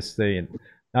listen, this thing.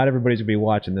 Not everybody's gonna be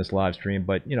watching this live stream,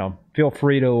 but feel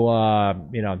free to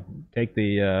take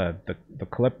the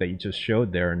clip that you just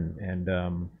showed there and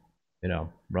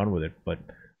run with it. But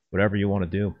whatever you want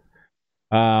to do.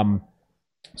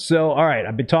 So all right,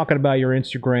 I've been talking about your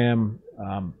Instagram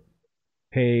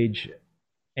page,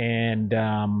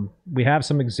 and we have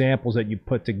some examples that you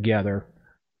put together.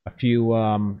 A few,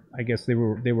 I guess they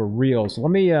were reels.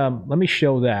 Let me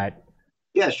show that.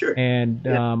 Yeah, sure. And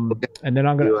yeah. And then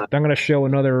I'm gonna show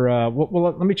another.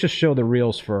 Well, let me just show the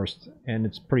reels first, and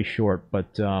it's pretty short,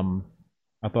 but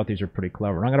I thought these were pretty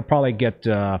clever. I'm gonna probably get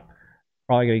flagged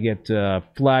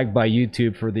by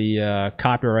YouTube for the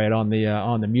copyright on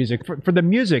the music for the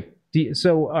music.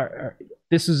 So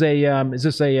this is is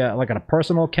this a like on a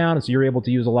personal account? So you're able to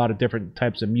use a lot of different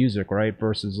types of music, right?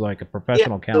 Versus like a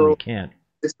professional account, you can't.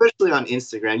 Especially on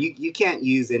Instagram, you can't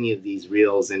use any of these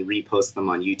reels and repost them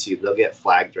on YouTube. They'll get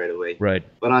flagged right away. Right.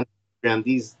 But on Instagram,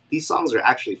 these songs are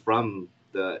actually from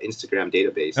the Instagram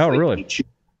database. Oh, like, really?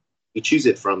 You choose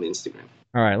it from Instagram.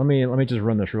 All right. Let me just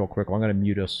run this real quick. I'm going to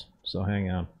mute us. So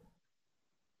hang on.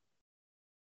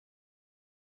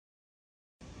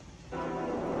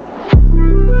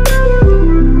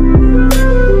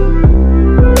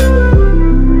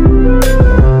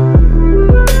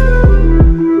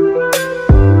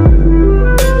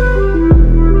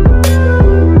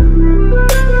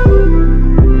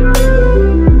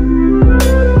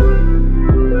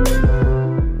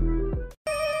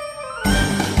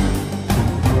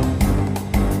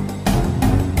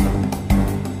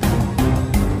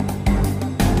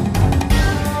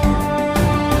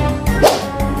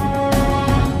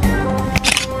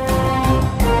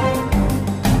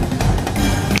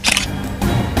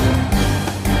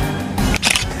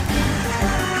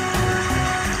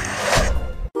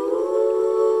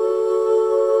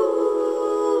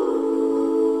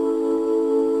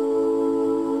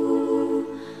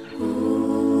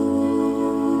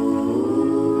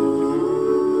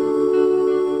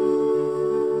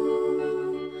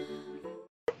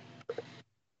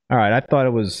 All right, I thought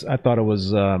it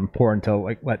was important to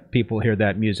like let people hear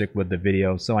that music with the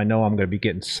video. So I know I'm going to be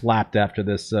getting slapped after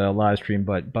this live stream,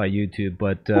 but by YouTube.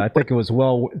 But I think it's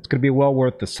going to be well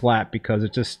worth the slap because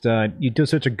it just you do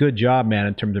such a good job, man,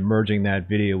 in terms of merging that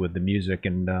video with the music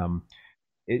and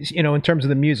it's, in terms of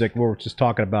the music, we were just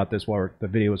talking about this while the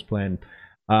video was playing.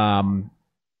 So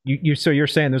you're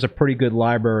saying there's a pretty good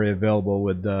library available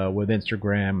with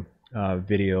Instagram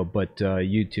video, but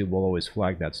YouTube will always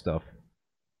flag that stuff.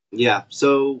 Yeah,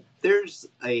 so there's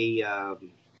a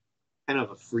kind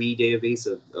of a free database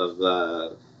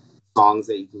of songs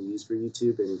that you can use for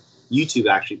YouTube, and YouTube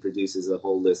actually produces a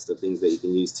whole list of things that you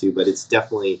can use too, but it's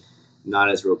definitely not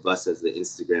as robust as the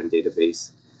Instagram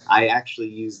database. I actually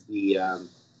use the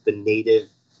native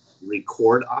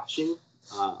record option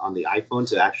on the iPhone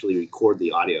to actually record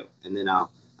the audio, and then I'll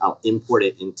import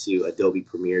it into Adobe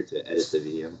Premiere to edit the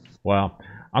video. Wow.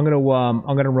 I'm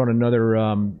gonna run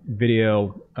another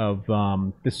video of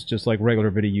this is just like regular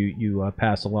video you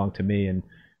pass along to me, and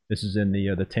this is in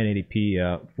the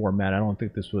 1080p format. I don't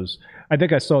think this was. I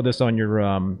think I saw this on your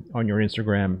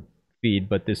Instagram feed,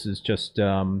 but this is just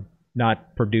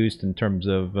not produced in terms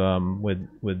of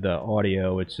with the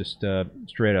audio. It's just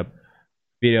straight up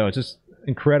video. It's just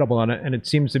incredible, and it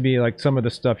seems to be like some of the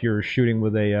stuff you're shooting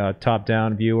with a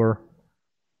top-down viewer.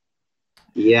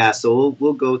 Yeah, so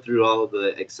we'll go through all of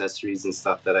the accessories and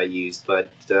stuff that I used,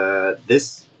 but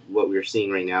what we're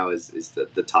seeing right now is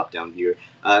the top-down viewer,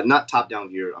 not top-down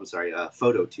viewer. I'm sorry,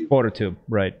 PhotoTube. PhotoTube,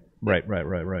 right.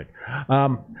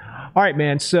 All right,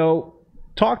 man. So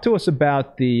talk to us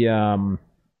about the. I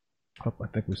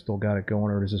think we still got it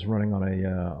going, or is this running on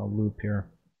a loop here?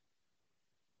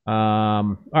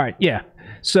 All right, yeah.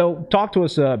 So talk to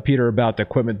us, Peter, about the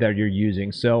equipment that you're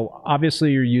using. So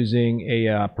obviously you're using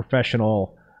a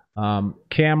professional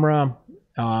camera.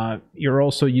 You're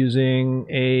also using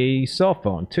a cell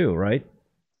phone too, right?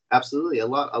 Absolutely. A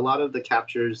lot of the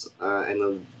captures and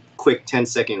the quick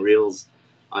 10-second reels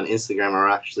on Instagram are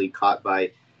actually caught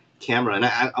by camera. And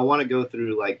I want to go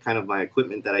through like kind of my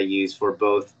equipment that I use for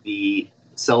both the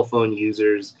cell phone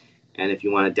users and if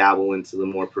you want to dabble into the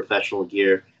more professional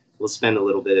gear. We'll spend a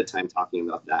little bit of time talking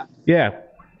about that. Yeah,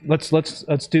 let's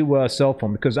do cell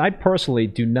phone, because I personally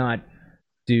do not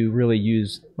really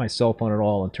use my cell phone at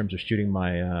all in terms of shooting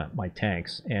my my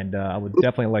tanks, and I would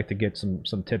definitely like to get some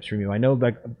tips from you. I know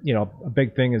that a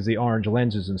big thing is the orange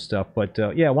lenses and stuff, but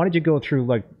yeah, why don't you go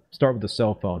through start with the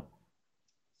cell phone?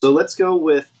 So let's go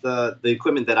with the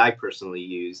equipment that I personally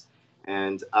use,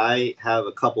 and I have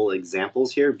a couple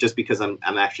examples here, just because I'm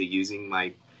actually using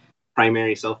my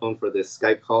primary cell phone for this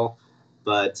Skype call,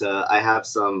 but I have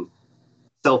some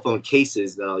cell phone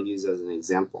cases that I'll use as an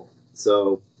example.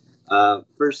 So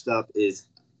first up is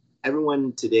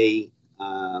everyone today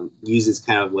uses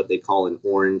kind of what they call an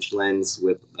orange lens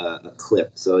with a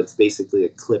clip. So it's basically a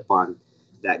clip on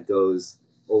that goes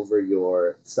over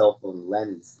your cell phone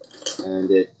lens.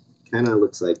 And it kind of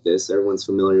looks like this. Everyone's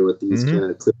familiar with these Mm-hmm.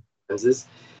 kind of clip lenses.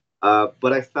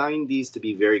 But I find these to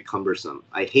be very cumbersome.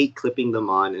 I hate clipping them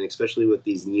on, and especially with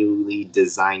these newly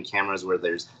designed cameras where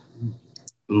there's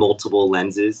multiple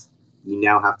lenses, you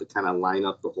now have to kind of line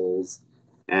up the holes.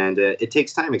 And it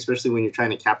takes time, especially when you're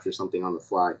trying to capture something on the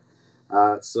fly.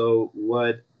 So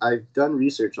what I've done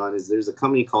research on is there's a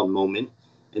company called Moment,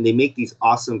 and they make these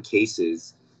awesome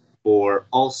cases for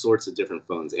all sorts of different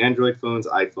phones, Android phones,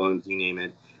 iPhones, you name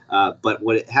it. But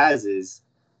what it has is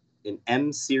an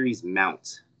M series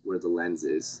mount where the lens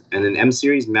is, and an M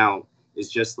series mount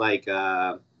is just like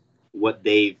what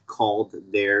they've called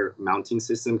their mounting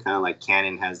system, kind of like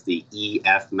Canon has the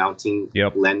EF mounting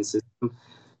Yep. lens system.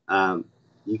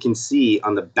 You can see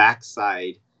on the back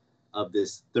side of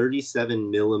this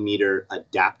 37 millimeter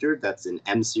adapter, that's an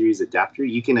M series adapter,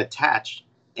 you can attach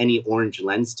any orange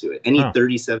lens to it, any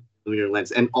 37 millimeter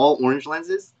lens. And all orange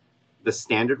lenses, the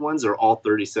standard ones, are all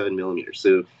 37 millimeters.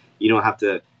 So you don't have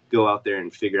to go out there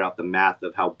and figure out the math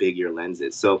of how big your lens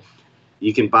is. So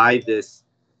you can buy this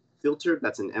filter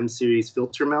that's an M series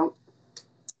filter mount.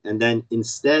 And then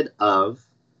instead of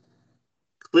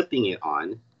clipping it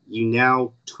on, you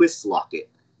now twist lock it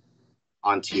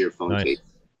onto your phone Nice. case.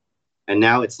 And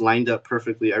now it's lined up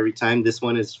perfectly every time. This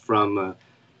one is from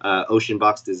Ocean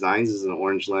Box Designs. This is an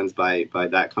orange lens by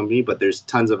that company, but there's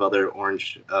tons of other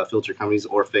orange filter companies.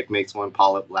 Orphic makes one,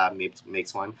 Polyp Lab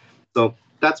makes one. So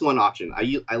that's one option.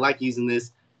 I like using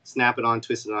this. Snap it on,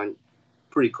 twist it on,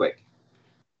 pretty quick.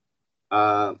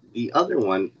 The other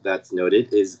one that's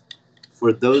noted is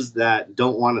for those that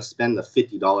don't want to spend the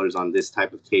 $50 on this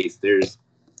type of case, there's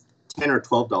 $10 or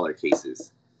 $12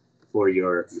 cases for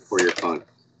your phone.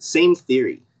 Same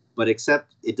theory, but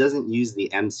except it doesn't use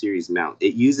the M series mount.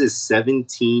 It uses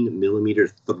 17 millimeter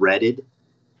threaded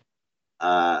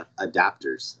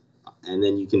adapters, and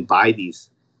then you can buy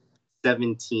these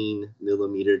 17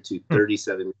 millimeter to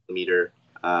 37 millimeter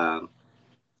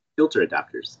filter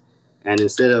adapters. And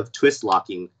instead of twist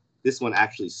locking, this one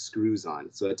actually screws on.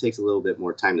 So it takes a little bit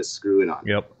more time to screw it on.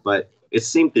 Yep. But it's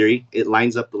the same theory. It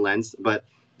lines up the lens. But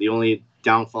the only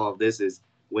downfall of this is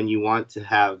when you want to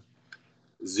have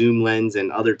zoom lens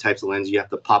and other types of lens, you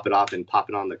have to pop it off and pop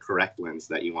it on the correct lens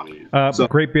that you want to use. So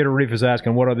Great Bearded Reef is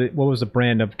asking, what was the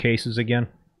brand of cases again?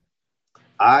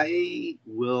 I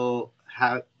will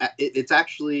have it's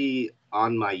actually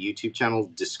on my YouTube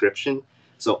channel description.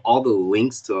 So all the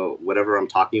links to whatever I'm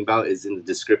talking about is in the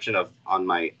description on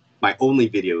my only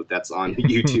video that's on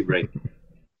YouTube right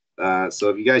now. So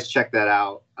if you guys check that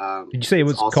out. Did you say it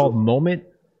was called Moment?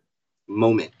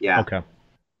 Moment, yeah. Okay.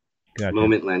 Gotcha.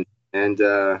 Moment lens.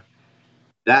 And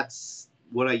that's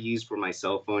what I use for my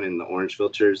cell phone and the orange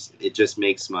filters. It just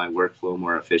makes my workflow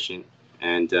more efficient.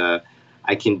 And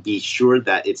I can be sure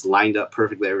that it's lined up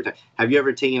perfectly every time. Have you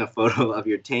ever taken a photo of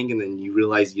your tank and then you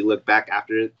realize you look back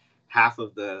after it, half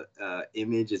of the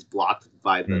image is blocked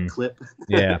by the clip?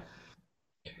 Yeah.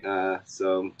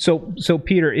 So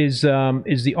Peter, is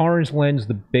the orange lens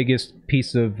the biggest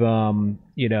piece of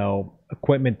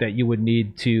equipment that you would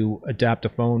need to adapt a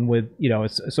phone with?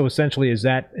 So essentially, is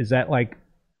that like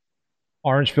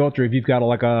orange filter? If you've got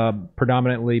like a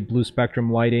predominantly blue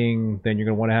spectrum lighting, then you're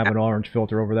going to want to have an orange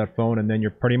filter over that phone, and then you're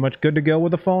pretty much good to go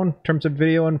with the phone in terms of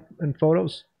video and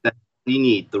photos. That's what you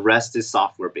need. The rest is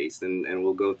software based, and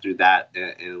we'll go through that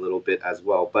in a little bit as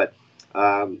well. But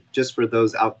just for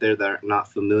those out there that are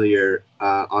not familiar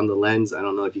on the lens, I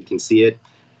don't know if you can see it,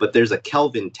 but there's a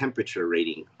Kelvin temperature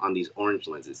rating on these orange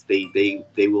lenses. They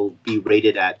will be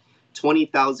rated at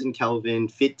 20,000 Kelvin,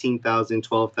 15,000,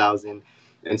 12,000,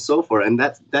 and so forth. And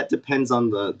that depends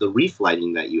on the reef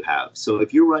lighting that you have. So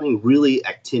if you're running really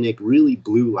actinic, really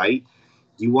blue light,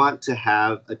 you want to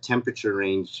have a temperature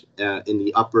range in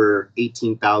the upper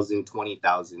 18,000,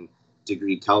 20,000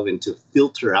 degree Kelvin to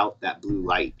filter out that blue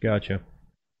light. Gotcha.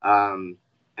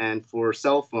 And for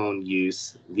cell phone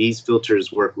use, these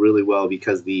filters work really well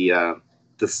because the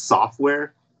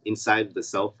software inside the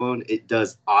cell phone, it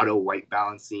does auto white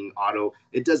balancing,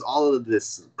 it does all of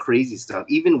this crazy stuff.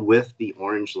 Even with the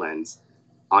orange lens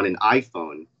on an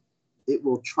iPhone, it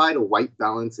will try to white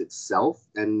balance itself.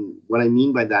 And what I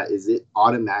mean by that is it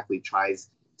automatically tries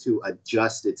to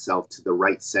adjust itself to the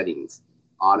right settings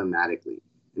automatically.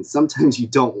 And sometimes you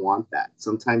don't want that.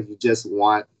 Sometimes you just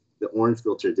want the orange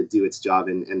filter to do its job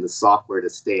and the software to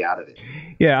stay out of it.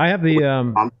 Yeah, I have the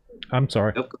I'm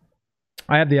sorry. Nope.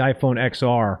 I have the iPhone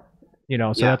XR, so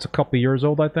Yeah. that's a couple of years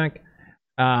old, I think.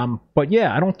 But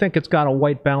yeah, I don't think it's got a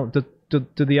white balance. Do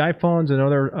the iPhones and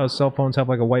other cell phones have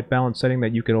like a white balance setting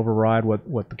that you could override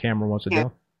what the camera wants to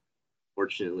do?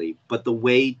 Fortunately. But the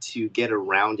way to get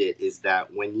around it is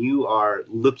that when you are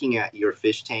looking at your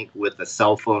fish tank with a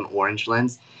cell phone orange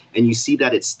lens and you see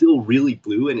that it's still really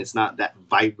blue and it's not that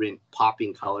vibrant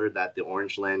popping color that the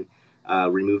orange lens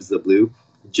removes the blue,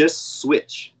 just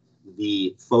switch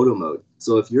the photo mode.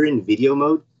 So if you're in video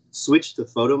mode, switch to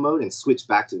photo mode and switch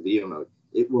back to video mode.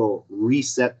 It will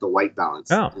reset the white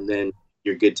balance, Oh. and then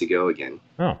you're good to go again.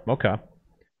 Oh, okay.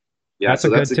 Yeah, That's a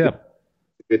good tip.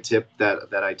 Good tip that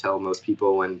I tell most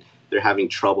people when they're having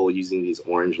trouble using these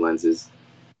orange lenses.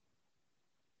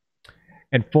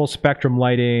 And full spectrum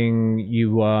lighting,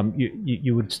 you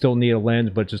would still need a lens,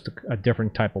 but just a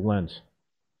different type of lens.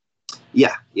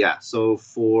 Yeah. So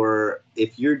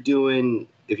if you're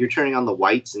turning on the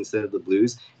whites instead of the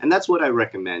blues, and that's what I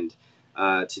recommend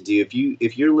to do.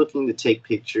 If you're looking to take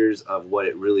pictures of what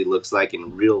it really looks like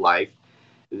in real life,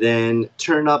 then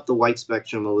turn up the white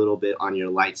spectrum a little bit on your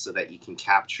lights so that you can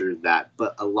capture that.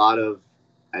 But a lot of,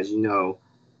 as you know,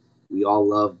 we all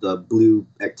love the blue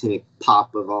actinic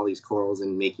pop of all these corals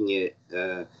and making it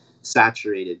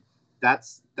saturated.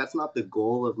 That's not the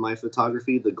goal of my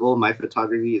photography. The goal of my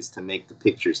photography is to make the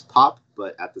pictures pop,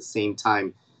 but at the same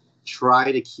time,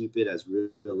 try to keep it as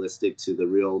realistic to the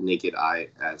real naked eye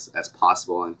as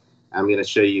possible. And I'm going to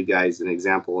show you guys an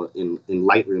example in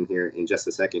Lightroom here in just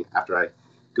a second after I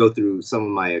go through some of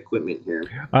my equipment here.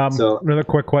 So another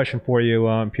quick question for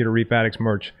you, Peter Reef Addicts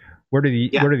merch. Where do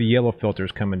the yellow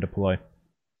filters come into play?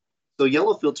 So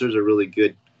yellow filters are really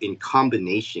good in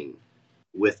combination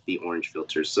with the orange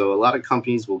filters. So a lot of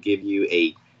companies will give you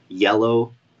a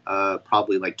yellow,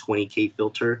 probably like 20K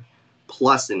filter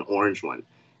plus an orange one.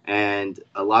 And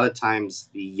a lot of times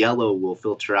the yellow will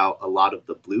filter out a lot of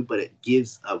the blue, but it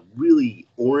gives a really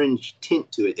orange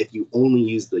tint to it if you only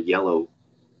use the yellow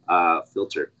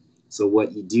filter. So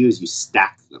what you do is you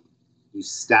stack them. You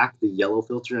stack the yellow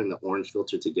filter and the orange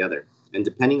filter together. And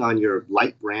depending on your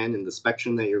light brand and the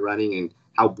spectrum that you're running and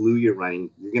how blue you're running,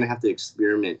 you're going to have to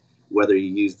experiment whether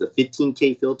you use the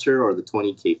 15K filter or the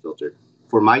 20K filter.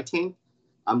 For my tank,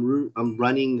 I'm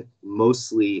running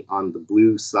mostly on the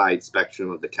blue side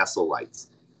spectrum of the Kessel lights,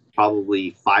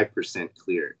 probably 5%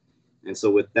 clear. And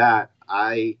so with that,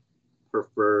 I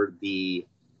prefer the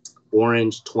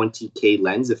orange 20K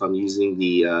lens if I'm using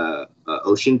the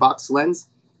Ocean Box lens.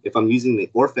 If I'm using the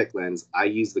Orphec lens, I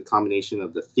use the combination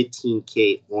of the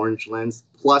 15K orange lens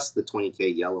plus the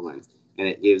 20K yellow lens, and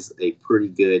it gives a pretty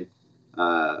good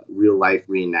real life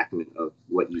reenactment of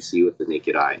what you see with the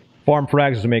naked eye. Farm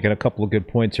Frags is making a couple of good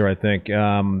points here, I think.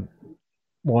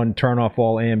 One, turn off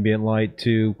all ambient light.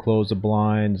 Two, close the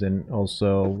blinds, and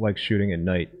also like shooting at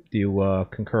night. Do you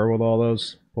concur with all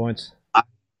those points? I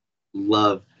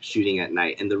love shooting at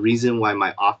night, and the reason why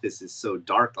my office is so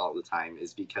dark all the time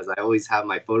is because I always have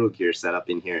my photo gear set up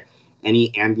in here.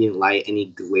 Any ambient light, any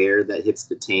glare that hits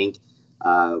the tank,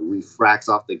 refracts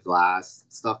off the glass,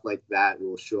 stuff like that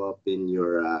will show up in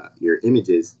your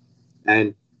images.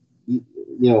 And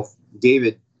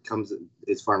David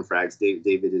is Farm Frags.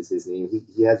 David is his name.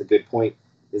 He has a good point.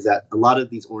 Is that a lot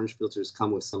of these orange filters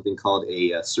come with something called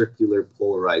a circular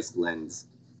polarized lens.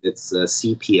 It's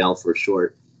CPL for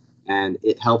short, and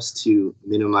it helps to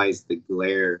minimize the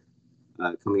glare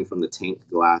coming from the tank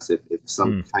glass if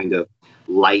some kind of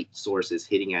light source is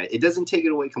hitting at it. It doesn't take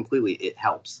it away completely. It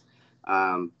helps.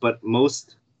 But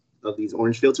most of these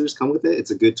orange filters come with it.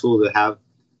 It's a good tool to have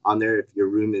on there if your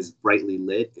room is brightly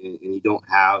lit and you don't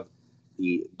have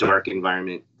the dark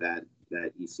environment that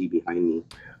you see behind me.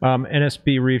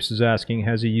 NSB Reefs is asking,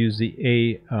 has he used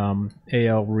the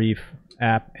AL Reef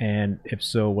app, and if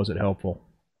so, was it helpful?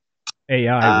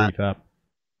 AI Reef app.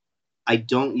 I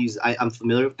don't use. I'm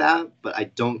familiar with that, but I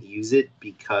don't use it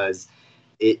because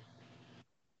it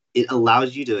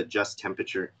allows you to adjust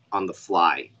temperature on the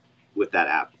fly with that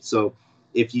app. So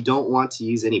if you don't want to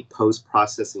use any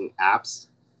post-processing apps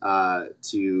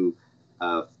to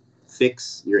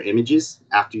fix your images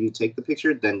after you take the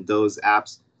picture, then those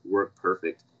apps work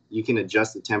perfect. You can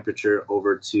adjust the temperature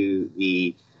over to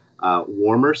the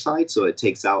warmer side, so it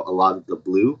takes out a lot of the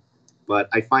blue. But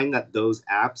I find that those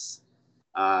apps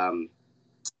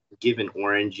give an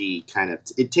orangey kind of,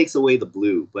 it takes away the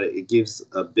blue, but it gives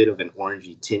a bit of an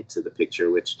orangey tint to the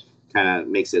picture, which kind of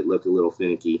makes it look a little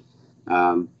finicky.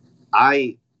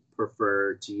 I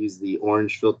prefer to use the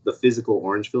the physical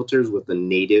orange filters with the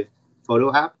native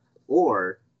photo app,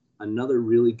 or another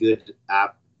really good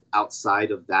app outside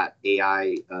of that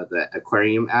AI, the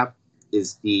Aquarium app,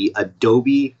 is the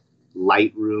Adobe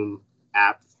Lightroom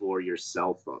app for your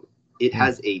cell phone. It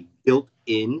has a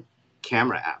built-in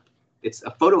camera app. It's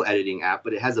a photo editing app,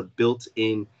 but it has a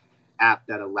built-in app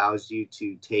that allows you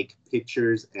to take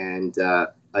pictures and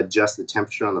adjust the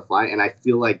temperature on the fly. And I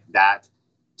feel like that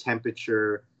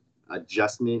temperature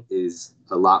adjustment is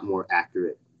a lot more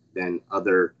accurate than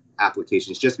other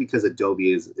applications, just because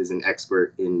Adobe is an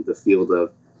expert in the field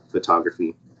of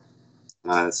photography.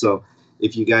 So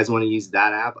if you guys want to use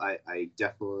that app, I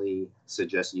definitely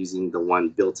suggest using the one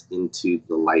built into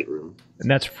the Lightroom. And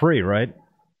that's free, right?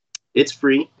 It's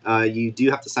free. You do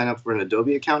have to sign up for an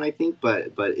Adobe account, I think,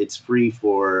 but it's free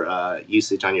for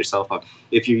usage on your cell phone.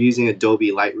 If you're using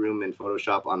Adobe Lightroom and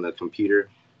Photoshop on the computer,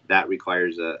 that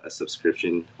requires a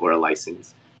subscription or a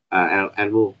license.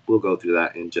 And we'll go through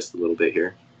that in just a little bit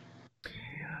here.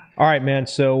 All right, man.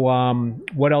 So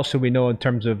what else should we know in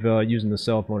terms of using the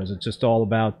cell phone? Is it just all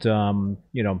about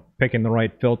picking the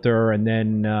right filter, and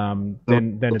then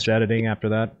it's editing after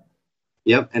that?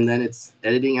 Yep, and then it's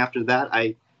editing after that.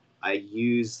 I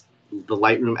use the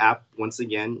Lightroom app once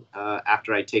again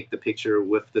after I take the picture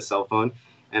with the cell phone,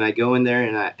 and I go in there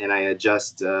and I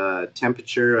adjust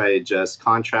temperature, I adjust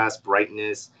contrast,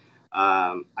 brightness.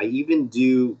 I even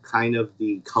do kind of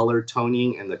the color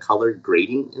toning and the color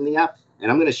grading in the app, and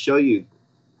I'm going to show you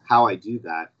how I do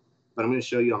that, but I'm going to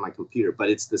show you on my computer. But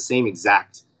it's the same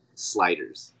exact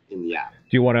sliders in the app. Do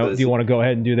you want to go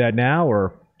ahead and do that now,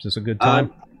 or is this a good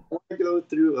time? I want to go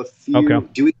through a few. Okay.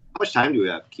 How much time do we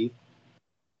have, Keith?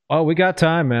 Oh, we got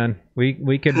time, man. We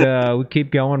could we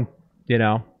keep going.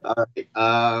 All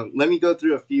right. Let me go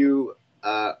through a few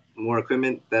more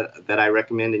equipment that I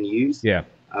recommend and use. Yeah.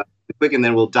 Quick, and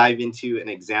then we'll dive into an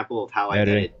example of how I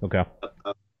edit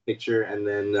a picture, and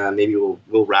then maybe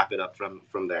we'll wrap it up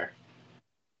from there.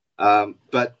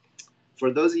 But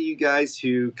for those of you guys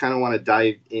who kind of want to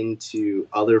dive into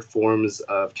other forms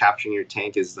of capturing your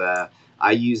tank,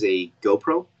 I use a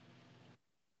GoPro,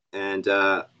 and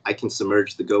I can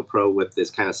submerge the GoPro with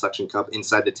this kind of suction cup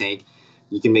inside the tank.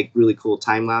 You can make really cool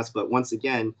time lapse, but once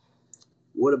again,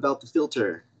 what about the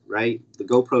filter, right? The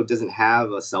GoPro doesn't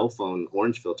have a cell phone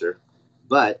orange filter,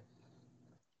 but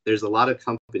there's a lot of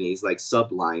companies like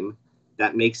Sublime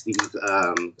that makes these.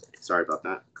 Sorry about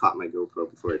that. Caught my GoPro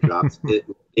before it dropped.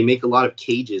 They make a lot of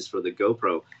cages for the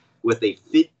GoPro with a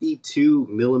 52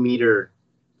 millimeter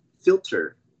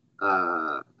filter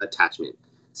attachment.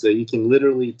 So you can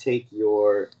literally take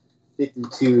your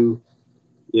 52,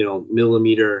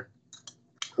 millimeter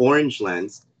orange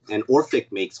lens, and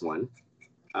Orphic makes one.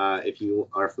 If you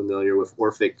are familiar with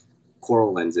Orphic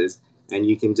coral lenses, and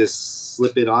you can just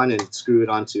slip it on and screw it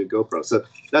onto a GoPro. So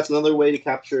that's another way to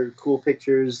capture cool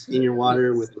pictures in your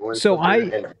water with an orange. So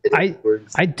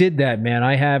I did that, man.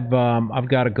 I have I've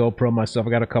got a GoPro myself. I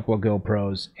got a couple of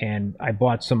GoPros, and I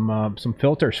bought some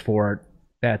filters for it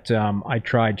that I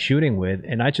tried shooting with,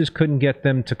 and I just couldn't get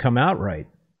them to come out right.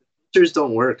 Filters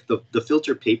don't work. The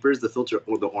filter papers, the filter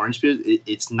or the orange filter,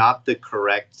 it's not the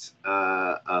correct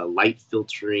light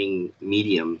filtering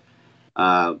medium.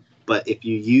 But if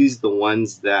you use the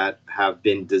ones that have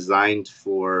been designed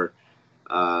for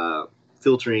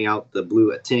filtering out the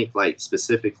blue actinic light,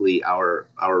 specifically our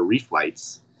reef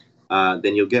lights,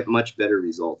 then you'll get much better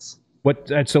results. What's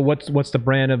the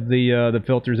brand of the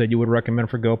filters that you would recommend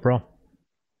for GoPro?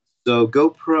 So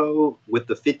GoPro with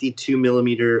the 52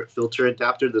 millimeter filter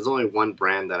adapter, there's only one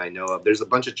brand that I know of. There's a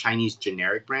bunch of Chinese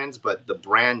generic brands, but the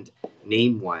brand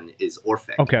name one is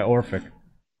Orphic. Okay, Orphic.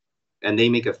 And they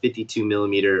make a 52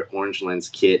 millimeter orange lens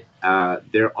kit.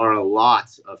 There are a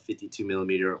lot of 52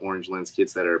 millimeter orange lens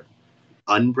kits that are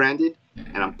unbranded,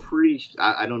 and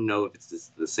I don't know if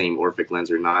it's the same Orphic lens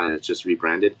or not, and it's just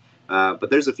rebranded. But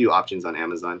there's a few options on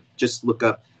Amazon. Just look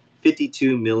up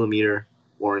 52 millimeter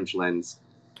orange lens,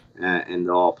 and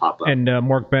they'll all pop up. And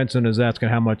Mark Benson is asking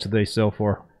how much do they sell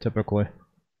for typically?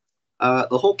 The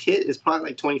whole kit is probably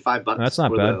like $25. That's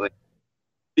not bad. The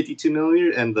 52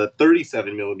 millimeter and the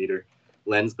 37 millimeter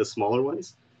lens, the smaller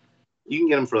ones, you can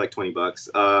get them for like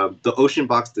 $20. The Ocean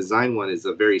Box Design one is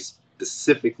a very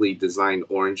specifically designed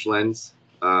orange lens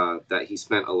that he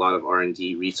spent a lot of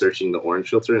R&D researching the orange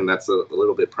filter, and that's a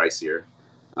little bit pricier.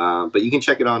 But you can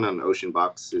check it on Ocean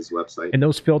Box's website. And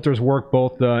those filters work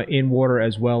both in water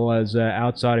as well as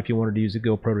outside if you wanted to use the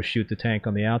GoPro to shoot the tank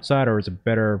on the outside, or is it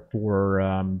better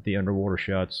for the underwater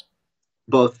shots?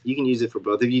 Both. You can use it for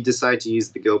both. If you decide to use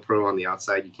the GoPro on the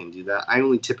outside, you can do that. I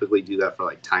only typically do that for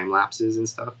like time lapses and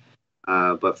stuff.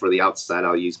 But for the outside,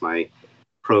 I'll use my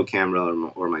pro camera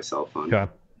or my cell phone.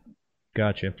 Okay.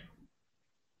 Gotcha.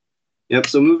 Yep.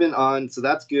 So moving on. So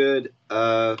that's good.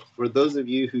 For those of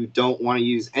you who don't want to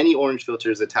use any orange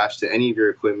filters attached to any of your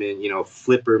equipment,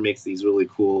 Flipper makes these really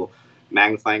cool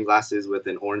magnifying glasses with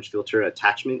an orange filter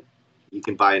attachment. You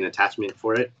can buy an attachment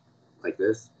for it, like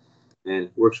this, and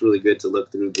it works really good to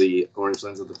look through the orange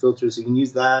lens of the filter. So you can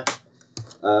use that.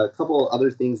 A couple other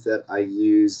things that I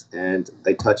use and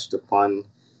I touched upon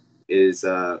is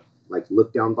like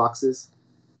look down boxes.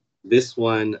 This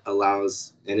one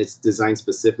allows, and it's designed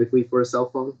specifically for a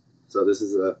cell phone. So this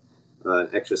is an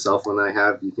extra cell phone that I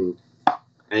have. You can,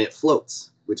 and it floats,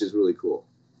 which is really cool.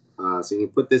 So you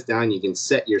can put this down. You can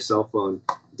set your cell phone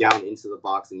down into the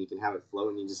box, and you can have it float,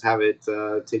 and you just have it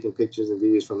taking pictures and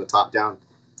videos from the top down.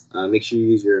 Make sure you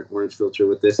use your orange filter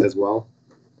with this as well.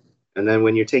 And then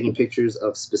when you're taking pictures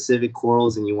of specific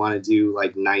corals and you want to do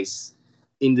like nice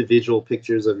individual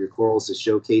pictures of your corals to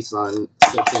showcase on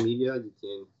social media, you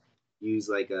can use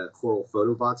like a coral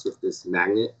photo box with this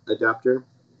magnet adapter,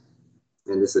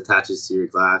 and this attaches to your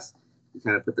glass. You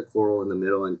kind of put the coral in the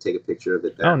middle and take a picture of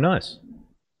it there. Oh, nice.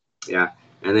 Yeah.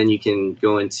 And then you can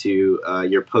go into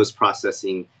your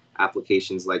post-processing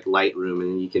applications like Lightroom,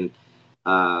 and you can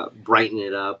brighten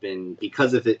it up. And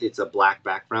because of it's a black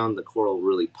background, the coral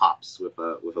really pops with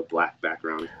a black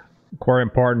background. Aquarium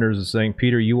Partners is saying,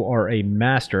 Peter, you are a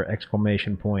master!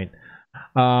 Exclamation point.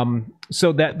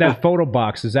 So that photo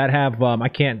box, does that have? I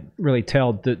can't really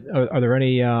tell. Are there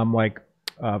any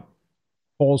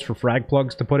holes for frag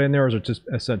plugs to put in there, or is it just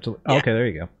essentially? Yeah. Okay, there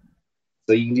you go.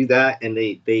 So you can do that, and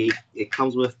it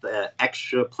comes with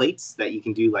extra plates that you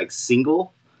can do like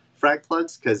single frag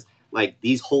plugs, because like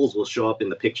these holes will show up in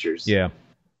the pictures. Yeah.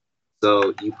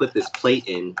 So you put this plate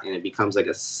in, and it becomes like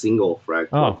a single frag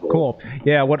plug hole. Cool.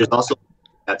 Yeah. There's also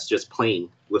that's just plain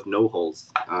with no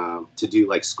holes to do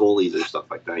like scullies or stuff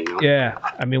like that. Yeah.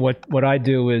 I mean, what I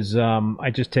do is I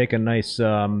just take a nice.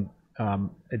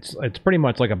 It's pretty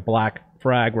much like a black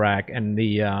frag rack, and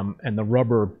the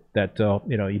rubber that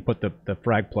you put the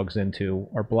frag plugs into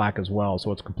are black as well,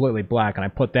 so it's completely black. And I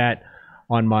put that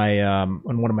on my on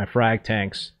one of my frag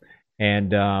tanks,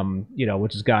 and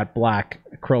which has got black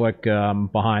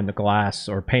acrylic behind the glass,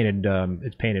 or painted.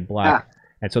 It's painted black. Yeah.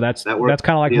 And so that's kind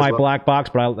of like my black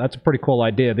box, but that's a pretty cool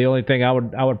idea. The only thing I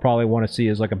would probably want to see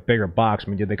is like a bigger box. I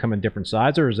mean, do they come in different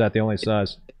sizes, or is that the only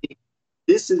size?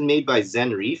 This is made by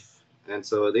Zen Reef, and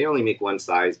so they only make one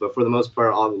size. But for the most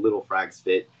part, all the little frags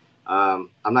fit. I'm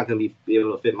not going to be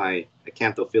able to fit my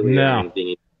Acanthophilia or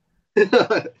anything.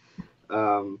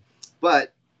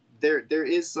 But there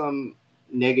is some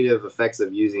negative effects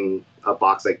of using a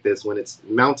box like this when it's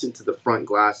mounted to the front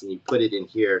glass and you put it in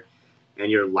here, and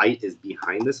your light is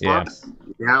behind this box.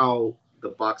 Now the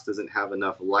box doesn't have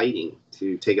enough lighting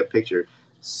to take a picture.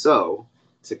 So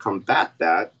to combat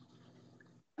that,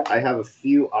 I have a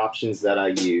few options that I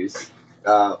use.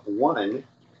 One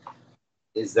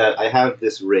is that I have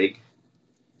this rig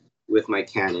with my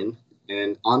Canon,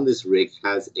 and on this rig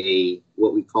has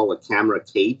what we call a camera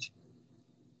cage,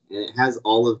 and it has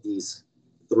all of these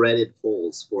threaded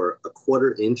holes for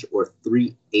 1/4 inch or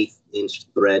 3/8 inch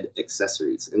thread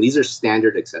accessories. And these are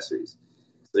standard accessories.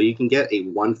 So you can get a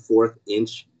 1/4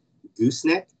 inch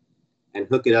gooseneck and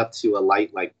hook it up to a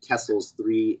light like Kessel's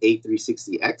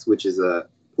A360X, which is a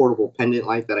portable pendant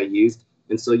light that I used.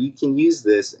 And so you can use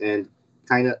this and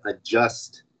kind of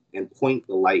adjust and point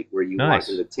the light where you want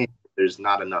in the tank. There's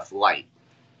not enough light.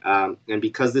 And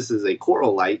because this is a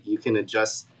coral light, you can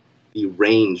adjust the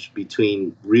range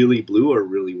between really blue or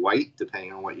really white,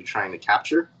 depending on what you're trying to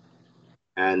capture.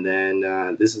 And then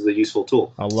this is a useful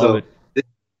tool. I love it. This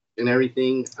and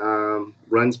everything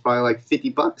runs probably like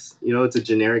 $50. It's a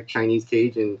generic Chinese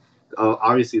cage, and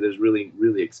obviously there's really,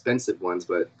 really expensive ones,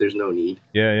 but there's no need.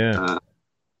 Yeah.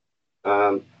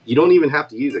 You don't even have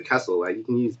to use a Kessel light. You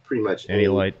can use pretty much any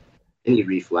light, any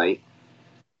reef light.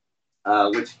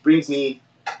 Which brings me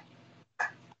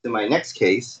to my next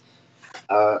case.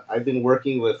 I've been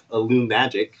working with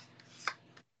Illumagic,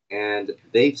 and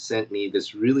they've sent me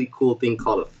this really cool thing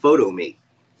called a Photomate.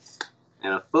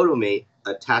 And a Photomate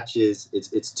attaches,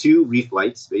 it's 2 reef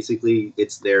lights. Basically,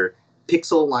 it's their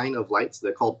pixel line of lights.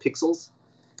 They're called pixels,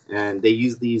 and they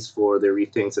use these for their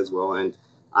reef tanks as well. And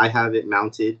I have it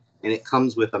mounted, and it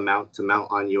comes with a mount to mount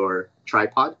on your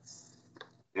tripod.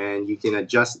 And you can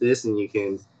adjust this, and you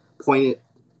can point it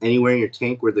anywhere in your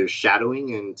tank where there's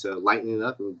shadowing, and to lighten it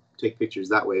up and take pictures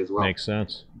that way as well. Makes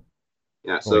sense.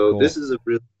 Yeah, so this is a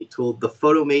really cool. The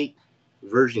Photomate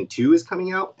version 2 is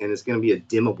coming out, and it's going to be a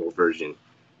dimmable version.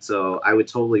 So I would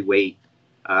totally wait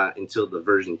until the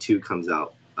version 2 comes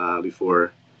out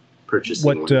before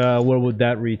purchasing one. What would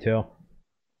that retail?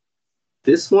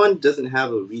 This one doesn't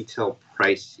have a retail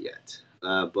price yet,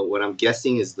 but what I'm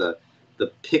guessing is the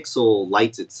Pixel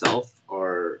lights itself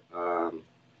are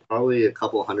probably a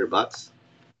couple $100.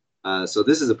 So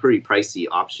this is a pretty pricey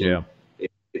option Yeah.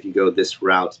 if you go this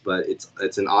route, but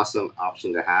it's an awesome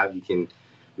option to have. You can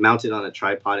mount it on a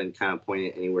tripod and kind of point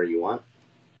it anywhere you want,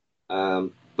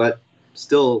 but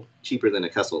still cheaper than a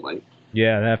Kessel light.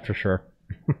 Yeah, that for sure.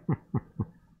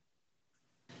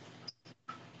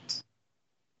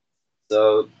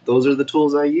 So those are the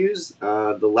tools I use.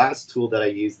 The last tool that I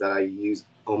use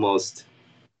almost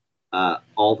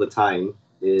all the time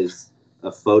is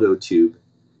a photo tube.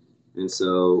 And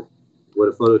so what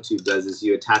a photo tube does is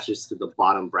you attach this to the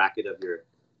bottom bracket of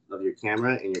your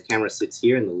camera, and your camera sits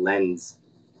here, and the lens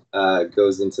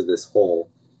goes into this hole.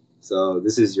 So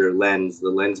this is your lens. The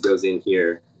lens goes in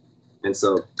here, and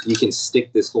so you can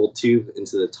stick this whole tube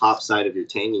into the top side of your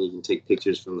tank, and you can take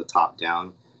pictures from the top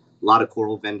down. A lot of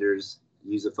coral vendors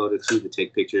use a photo tube to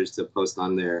take pictures to post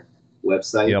on their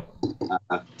website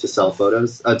Yep. to sell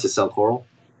photos, to sell coral.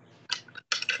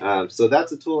 So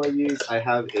that's a tool I use. I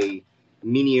have a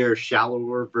minier,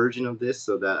 shallower version of this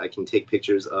so that I can take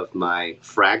pictures of my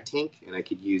frag tank, and I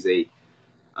could use a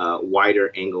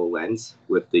wider angle lens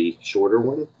with the shorter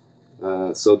one.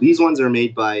 So these ones are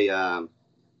made by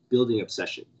Building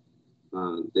Obsession.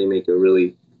 They make a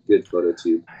really good photo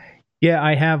tube. Yeah,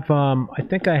 I have. I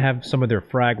think I have some of their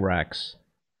frag racks,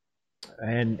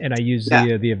 and I use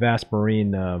Yeah, the Avast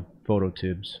Marine photo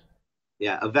tubes.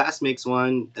 yeah. Avast makes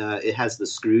one. It has the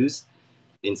screws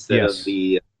instead of Yes.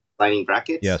 the lining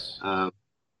brackets. Yes.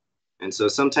 And so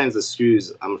sometimes the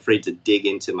screws, I'm afraid to dig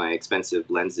into my expensive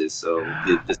lenses. So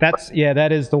this, That's yeah.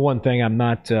 That is the one thing I'm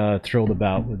not thrilled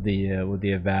about with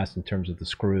the Avast in terms of the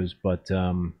screws. But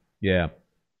yeah,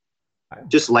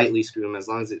 just lightly screw them as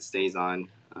long as it stays on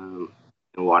and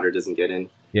water doesn't get in.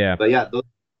 yeah, But yeah,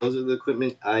 those are the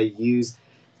equipment I use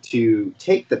to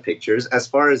take the pictures. As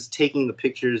far as taking the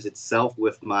pictures itself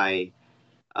with my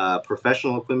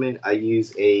professional equipment, I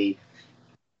use a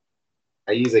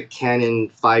Canon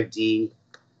 5D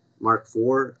Mark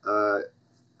IV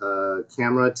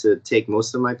camera to take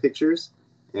most of my pictures,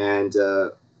 and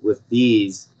with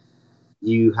these,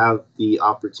 you have the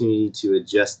opportunity to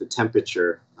adjust the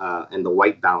temperature and the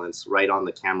white balance right on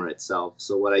the camera itself.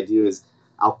 So what I do is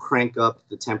I'll crank up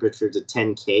the temperature to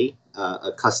 10K,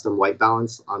 a custom white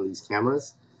balance on these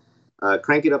cameras.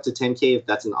 Crank it up to 10K if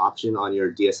that's an option on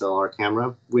your DSLR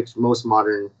camera, which most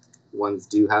modern ones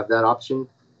do have that option.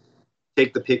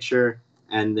 Take the picture,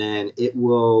 and then it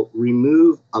will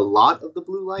remove a lot of the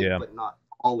blue light, yeah. but not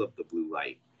all of the blue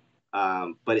light.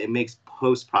 But it makes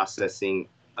post processing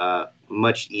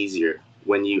much easier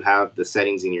when you have the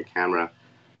settings in your camera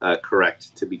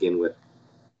correct to begin with.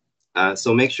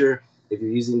 So make sure if you're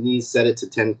using these, set it to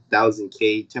 10,000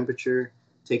 K temperature,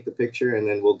 take the picture, and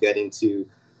then we'll get into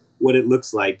what it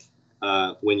looks like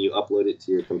when you upload it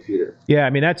to your computer. Yeah, I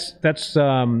mean that's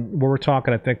what we're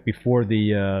talking. I think before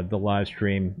the live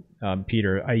stream,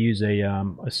 Peter. I use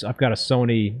I've got a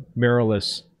Sony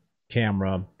mirrorless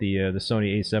camera, the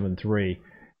Sony A7 III,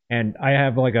 and I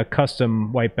have like a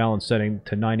custom white balance setting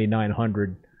to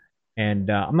 9900, and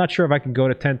I'm not sure if I can go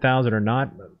to 10,000 or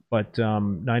not, but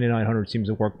 9900 seems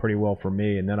to work pretty well for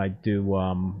me. And then I do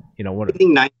what? I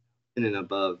think 9,000 and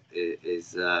above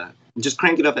is just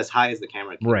crank it up as high as the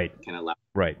camera Right, can allow.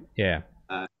 right, yeah,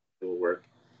 It will work.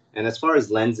 And as far as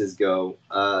lenses go,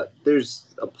 there's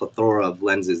a plethora of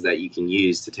lenses that you can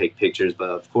use to take pictures, but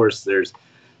of course, there's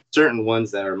certain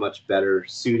ones that are much better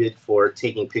suited for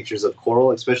taking pictures of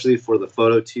coral, especially for the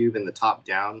photo tube and the top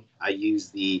down. I use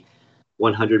the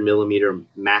 100 millimeter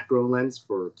macro lens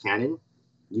for Canon.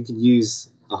 You can use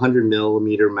 100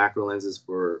 millimeter macro lenses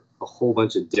for a whole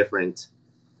bunch of different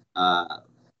uh,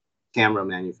 camera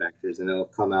manufacturers, and it'll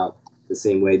come out the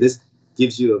same way. This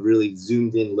gives you a really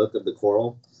zoomed in look of the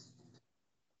coral.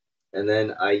 And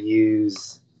then I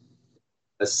use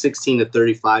a 16 to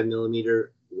 35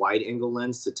 millimeter wide angle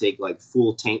lens to take like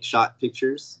full tank shot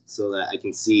pictures so that I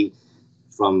can see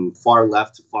from far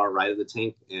left to far right of the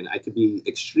tank, and I could be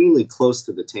extremely close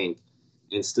to the tank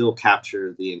and still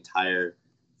capture the entire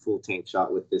full tank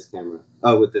shot with this camera,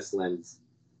 with this lens.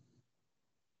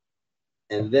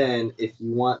 And then if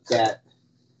you want that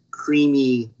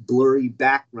creamy, blurry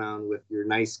background with your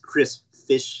nice crisp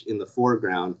fish in the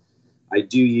foreground, I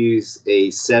do use a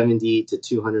 70 to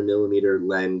 200 millimeter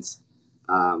lens,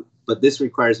 but this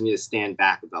requires me to stand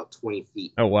back about 20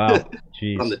 feet Oh wow,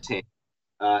 from the jeez. tank.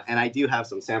 And I do have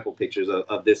some sample pictures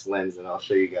of this lens, and I'll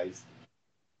show you guys.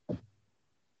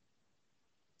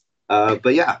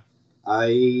 But yeah,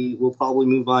 I will probably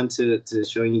move on to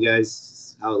showing you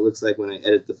guys how it looks like when I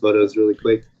edit the photos really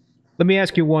quick. Let me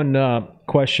ask you one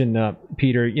question,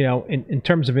 Peter. You know, in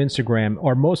terms of Instagram,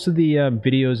 are most of the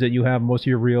videos that you have, most of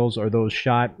your reels, are those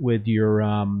shot with your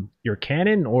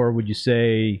Canon, or would you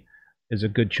say is a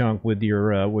good chunk with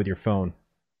your phone?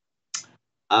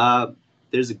 Uh,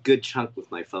 there's a good chunk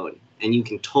with my phone, and you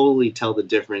can totally tell the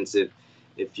difference if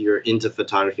you're into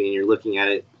photography and you're looking at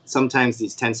it. Sometimes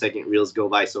these 10-second reels go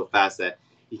by so fast that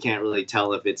you can't really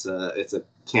tell if it's a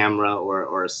camera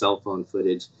or a cell phone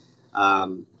footage.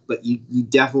 But you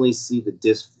definitely see the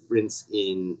difference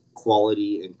in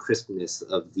quality and crispness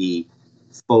of the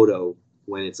photo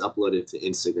when it's uploaded to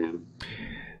Instagram.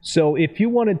 So if you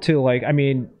wanted to, like, I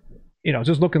mean, you know,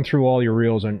 just looking through all your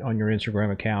reels on your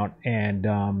Instagram account and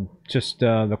just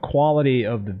the quality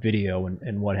of the video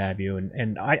and what have you.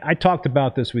 And I talked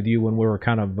about this with you when we were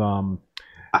kind of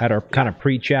had our kind of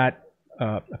pre-chat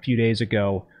a few days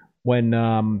ago. When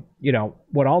you know,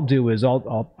 what I'll do is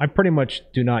I pretty much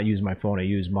do not use my phone. I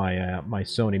use my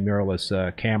Sony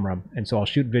mirrorless camera, and so I'll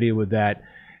shoot video with that,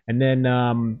 and then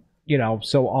you know,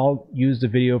 so I'll use the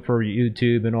video for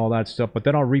YouTube and all that stuff, but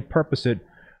then I'll repurpose it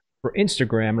for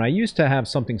Instagram. And I used to have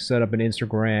something set up in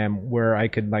Instagram where I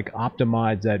could like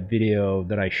optimize that video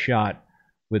that I shot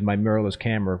with my mirrorless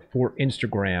camera for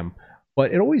Instagram,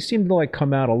 but it always seemed to like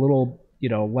come out a little, you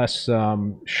know, less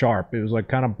sharp. It was like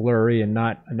kind of blurry and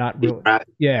not really.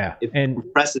 Yeah, It and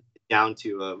compresses it down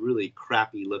to a really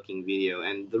crappy looking video,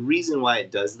 and the reason why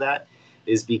it does that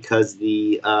is because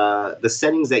the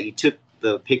settings that you took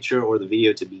the picture or the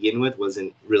video to begin with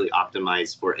wasn't really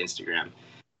optimized for Instagram.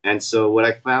 And so what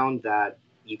I found that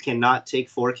you cannot take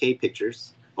 4K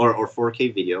pictures or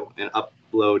 4K video and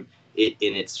upload it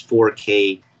in its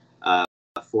 4K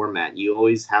format. You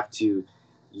always have to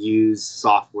use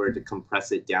software to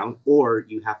compress it down, or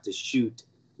you have to shoot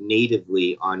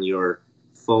natively on your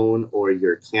phone or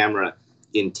your camera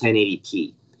in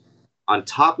 1080p. On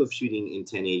top of shooting in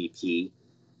 1080p,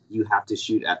 you have to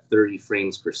shoot at 30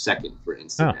 frames per second for oh,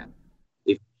 Instagram.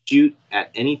 If you shoot at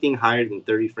anything higher than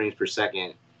 30 frames per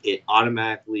second, it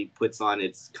automatically puts on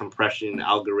its compression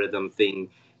algorithm thing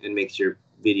and makes your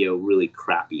video really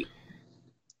crappy.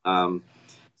 Um,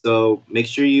 so make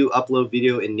sure you upload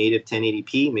video in native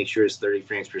 1080p. Make sure it's 30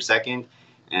 frames per second,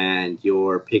 and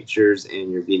your pictures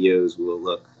and your videos will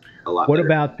look a lot what better.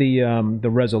 about the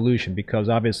resolution? Because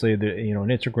obviously, the you know, on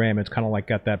Instagram, it's kind of like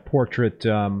got that portrait,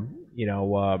 you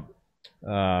know,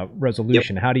 Yep.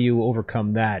 resolution. How do you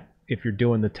overcome that if you're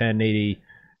doing the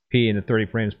 1080p and the 30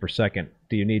 frames per second?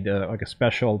 Do you need like a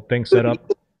special thing set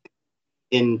up?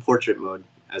 In portrait mode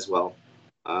as well.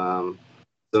 Um,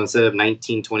 so instead of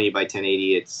 1920 by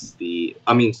 1080, it's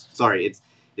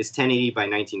 1080 by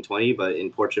 1920, but in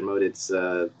portrait mode it's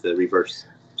the reverse.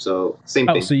 So same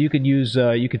Oh, thing. so you could use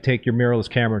you could take your mirrorless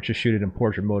camera and just shoot it in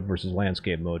portrait mode versus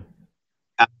landscape mode.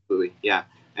 Absolutely, yeah.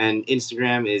 And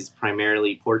Instagram is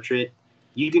primarily portrait.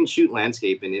 You can shoot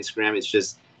landscape in Instagram. It's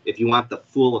just if you want the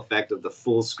full effect of the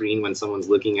full screen when someone's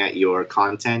looking at your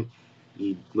content,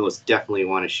 you most definitely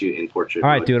want to shoot in portrait All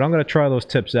right, mode. dude, I'm gonna try those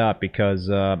tips out because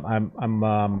I'm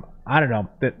I don't know,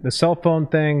 the cell phone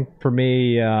thing for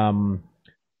me.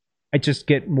 I just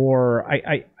get more.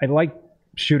 I like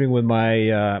shooting with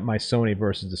my my Sony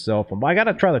versus the cell phone. But I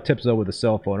gotta try the tips though with the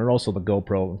cell phone and also the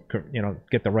GoPro. You know,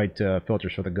 get the right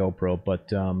filters for the GoPro. But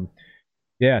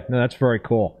yeah, no, that's very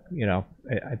cool. You know,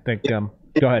 I think. Go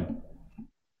ahead.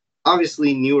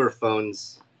 Obviously, newer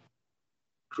phones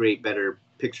create better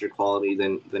picture quality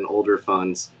than older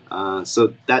phones.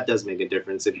 So that does make a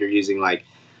difference if you're using like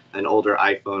an older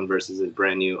iPhone versus a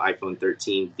brand new iPhone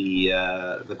 13.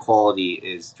 The quality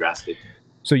is drastic.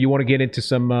 So you want to get into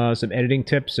some editing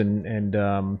tips and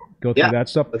go through Yeah, that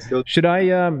stuff. let's go. Should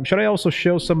I also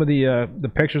show some of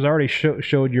the pictures? I already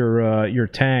showed your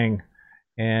Tang,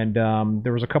 and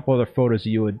there was a couple other photos that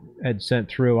you had sent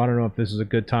through. I don't know if this is a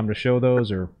good time to show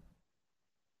those or.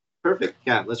 Perfect.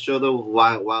 Yeah, let's show the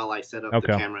while I set up the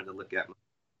Okay. camera to look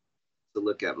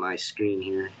at my screen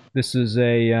here. This is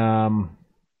a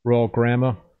Royal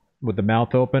Grandma with the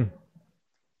mouth open.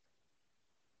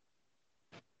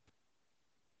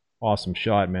 Awesome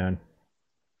shot, man.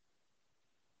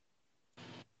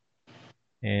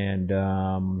 And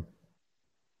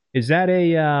is that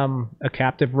a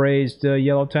captive raised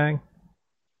yellow Tang?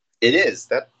 It is.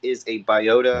 That is a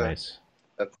Biota Nice.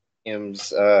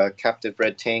 Aquarium's captive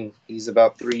red tang. He's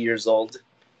about 3 years old,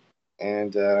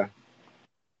 and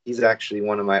he's actually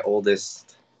one of my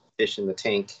oldest fish in the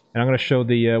tank. And I'm going to show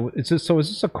the. Is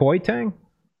this a koi Tang?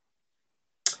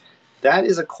 That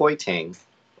is a koi tang,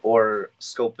 or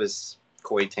Scopus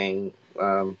koi tang.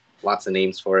 Lots of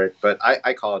names for it, but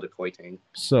I call it a koi tang.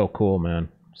 So cool, man.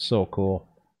 So cool.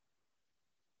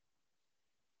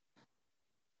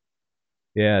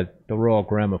 Yeah, the Royal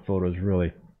Grandma photos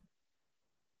really.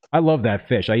 I love that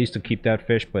fish. I used to keep that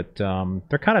fish, but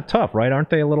they're kind of tough, right? Aren't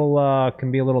they a little?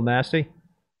 Can be a little nasty.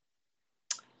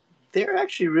 They're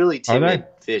actually really Are they? timid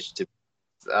fish.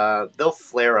 They'll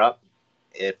flare up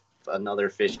if another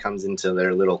fish comes into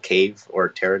their little cave or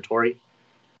territory.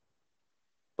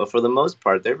 But for the most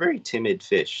part, they're very timid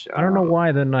fish. I don't know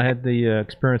why. Then I had the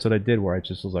experience that I did, where I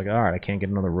just was like, all right, I can't get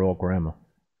another Royal Grandma.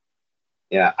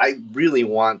 Yeah, I really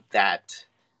want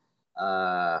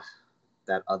uh,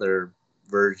 that other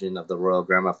version of the Royal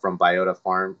Grandma from Biota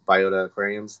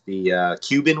Aquariums, the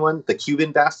Cuban one, the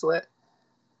Cuban Bassilet.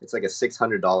 It's like a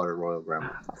 $600 Royal Grandma.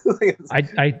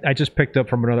 I just picked up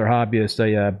from another hobbyist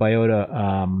a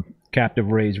Biota captive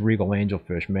raised regal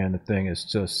angelfish. Man, the thing is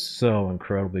just so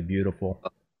incredibly beautiful.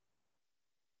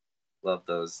 Love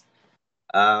those.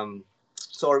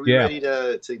 So are we Yeah, ready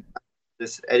to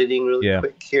this editing really yeah.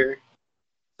 quick here?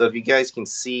 So if you guys can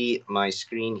see my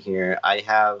screen here, I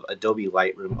have Adobe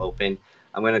Lightroom open.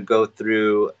 I'm going to go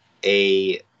through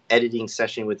a editing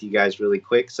session with you guys really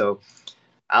quick. So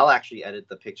I'll actually edit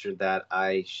the picture that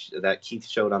that Keith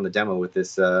showed on the demo with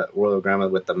this Royal Grandma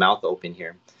with the mouth open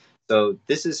here. So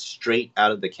this is straight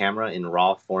out of the camera in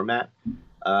RAW format,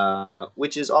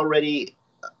 which is already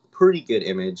a pretty good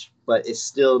image, but it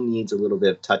still needs a little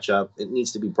bit of touch up. It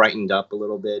needs to be brightened up a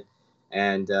little bit.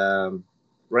 And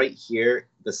right here,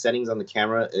 the settings on the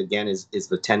camera again is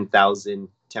the 10,000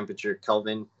 temperature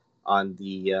Kelvin on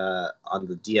the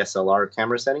DSLR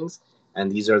camera settings, and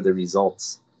these are the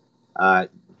results.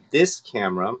 This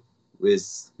camera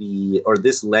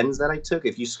this lens that I took,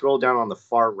 if you scroll down on the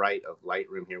far right of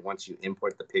Lightroom here, once you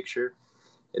import the picture,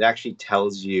 it actually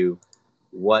tells you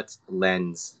what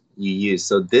lens you use.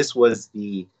 So this was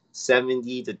the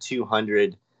 70 to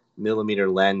 200 millimeter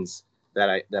lens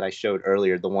that I showed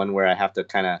earlier, the one where I have to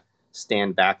kind of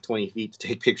stand back 20 feet to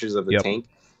take pictures of the Yep. tank.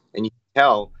 And you can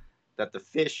tell that the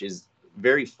fish is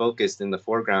very focused in the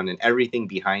foreground, and everything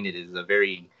behind it is a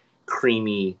very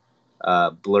creamy,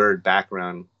 blurred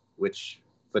background, which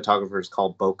photographers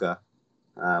call bokeh.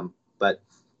 But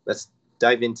let's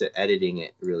dive into editing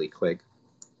it really quick.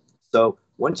 So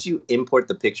once you import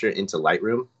the picture into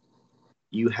Lightroom,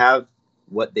 you have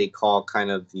what they call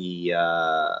kind of the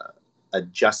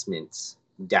adjustments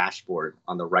dashboard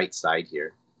on the right side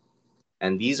here.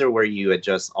 And these are where you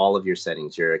adjust all of your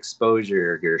settings, your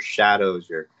exposure, your shadows,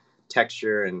 your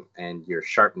texture, and your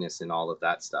sharpness and all of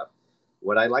that stuff.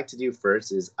 What I like to do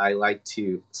first is I like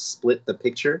to split the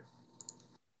picture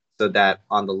so that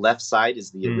on the left side is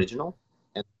the original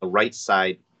and the right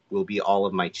side will be all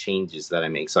of my changes that I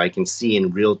make. So I can see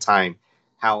in real time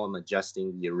how I'm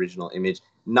adjusting the original image,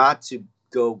 not to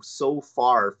go so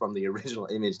far from the original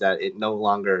image that it no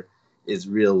longer is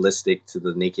realistic to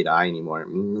the naked eye anymore.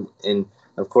 And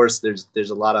of course, there's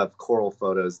a lot of coral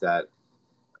photos that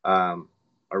are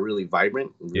really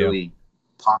vibrant and Yeah. really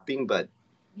popping, but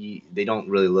they don't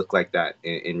really look like that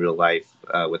in real life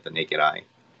with the naked eye.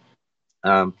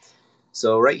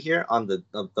 So right here on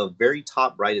the very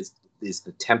top right is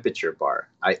the temperature bar.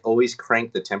 I always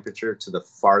crank the temperature to the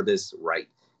farthest right,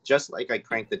 just like I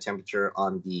crank the temperature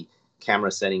on the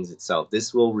camera settings itself.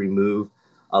 This will remove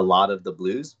a lot of the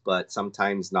blues, but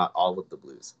sometimes not all of the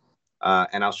blues.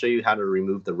 And I'll show you how to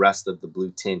remove the rest of the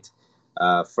blue tint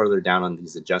further down on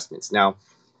these adjustments. Now,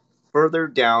 further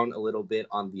down a little bit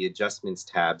on the adjustments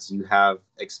tabs, you have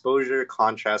exposure,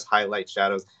 contrast, highlight,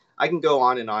 shadows. I can go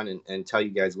on and tell you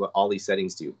guys what all these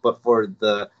settings do. But for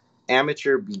the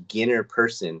amateur beginner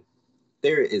person,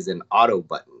 there is an auto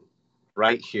button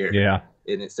right here. Yeah.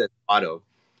 And it says auto.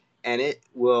 And it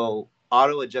will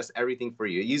auto adjust everything for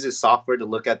you. It uses software to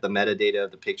look at the metadata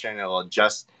of the picture, and it will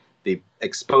adjust the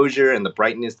exposure and the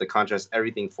brightness, the contrast,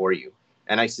 everything for you.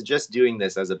 And I suggest doing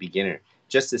this as a beginner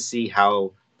just to see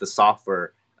how the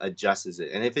software adjusts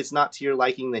it. And if it's not to your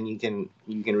liking, then you can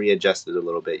readjust it a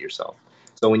little bit yourself.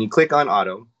 So when you click on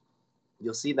auto,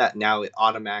 you'll see that now it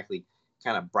automatically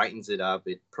kind of brightens it up.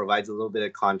 It provides a little bit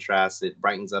of contrast. It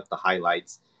brightens up the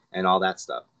highlights and all that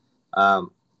stuff.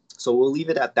 So we'll leave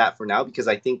it at that for now because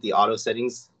I think the auto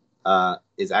settings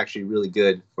is actually really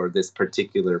good for this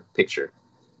particular picture.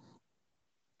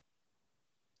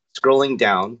 Scrolling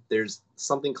down, there's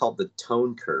something called the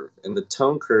tone curve. And the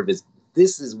tone curve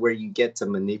this is where you get to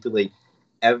manipulate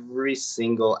every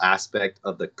single aspect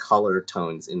of the color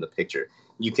tones in the picture.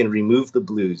 You can remove the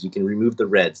blues, you can remove the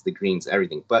reds, the greens,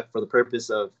 everything. But for the purpose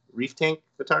of reef tank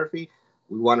photography,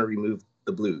 we want to remove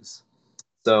the blues.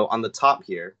 So on the top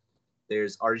here,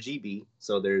 there's RGB.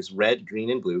 So there's red,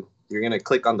 green, and blue. You're going to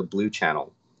click on the blue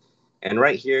channel. And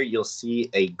right here, you'll see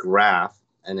a graph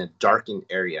and a darkened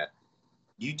area.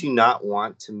 You do not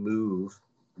want to move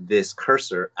this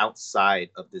cursor outside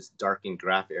of this darkened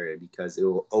graph area because it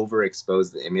will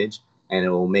overexpose the image and it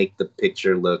will make the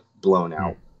picture look blown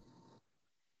out.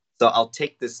 So I'll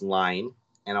take this line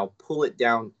and I'll pull it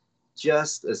down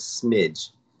just a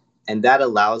smidge, and that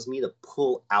allows me to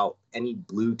pull out any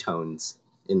blue tones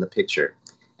in the picture.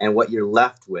 And what you're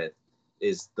left with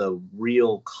is the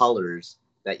real colors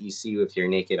that you see with your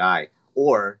naked eye,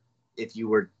 or if you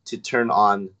were to turn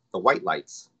on the white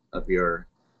lights of your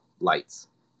lights.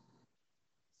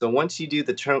 So once you do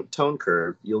the tone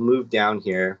curve, you'll move down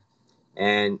here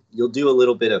and you'll do a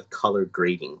little bit of color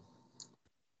grading.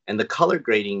 And the color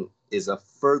grading is a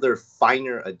further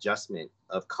finer adjustment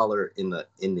of color in the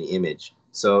image.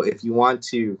 So if you want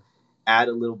to add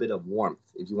a little bit of warmth,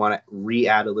 if you want to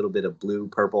re-add a little bit of blue,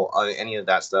 purple, any of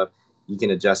that stuff, you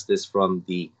can adjust this from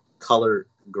the color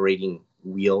grading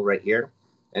wheel right here.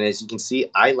 And as you can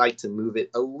see, I like to move it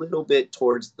a little bit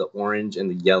towards the orange and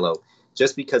the yellow,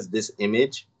 just because this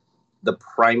image, the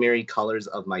primary colors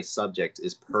of my subject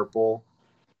is purple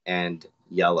and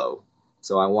yellow.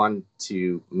 So I want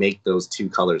to make those two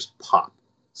colors pop.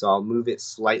 So I'll move it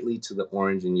slightly to the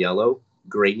orange and yellow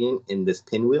gradient in this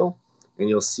pinwheel, and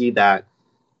you'll see that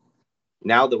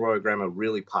now the Royal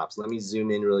really pops. Let me zoom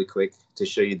in really quick to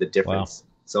show you the difference. Wow.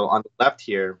 So on the left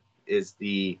here is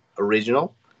the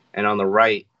original, and on the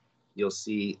right, you'll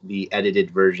see the edited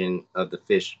version of the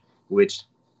fish, which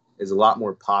is a lot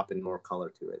more pop and more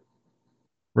color to it.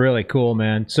 Really cool,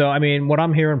 man. So, I mean, what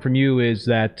I'm hearing from you is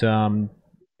that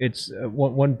it's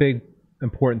one big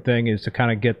important thing is to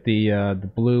kind of get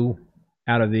the blue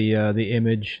out of the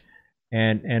image,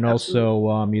 and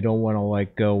also you don't want to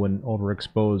like go and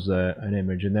overexpose an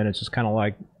image, and then it's just kind of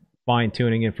like fine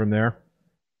tuning it from there.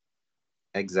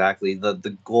 Exactly.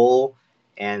 The goal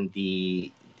and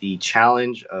the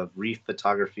challenge of reef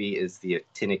photography is the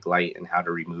actinic light and how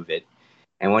to remove it.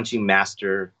 And once you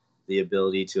master the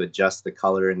ability to adjust the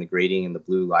color and the grading and the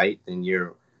blue light, then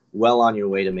you're well on your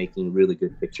way to making really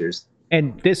good pictures.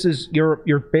 And this is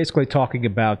you're basically talking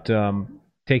about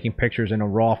taking pictures in a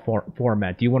raw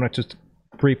format. Do you want to just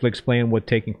briefly explain what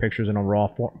taking pictures in a raw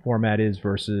format is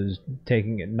versus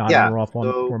taking it not in a raw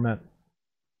format?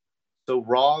 So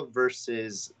raw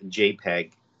versus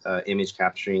JPEG image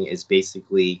capturing is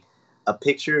basically a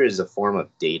picture is a form of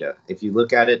data. If you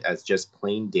look at it as just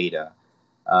plain data,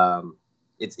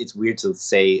 it's weird to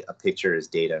say a picture is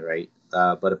data, right?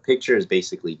 But a picture is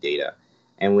basically data.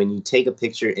 And when you take a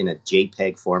picture in a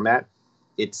JPEG format,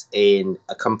 it's a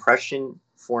compression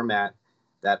format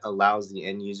that allows the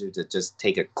end user to just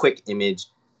take a quick image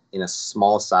in a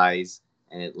small size,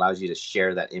 and it allows you to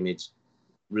share that image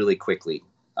really quickly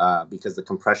because the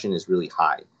compression is really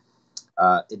high.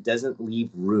 It doesn't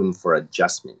leave room for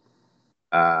adjustment.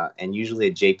 And usually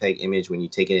a JPEG image, when you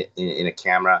take it in a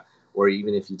camera, or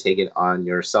even if you take it on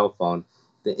your cell phone,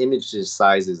 the image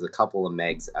size is a couple of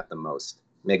megabytes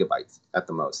at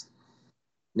the most.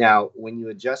 Now, when you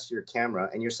adjust your camera,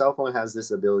 and your cell phone has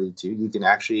this ability too, you can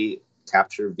actually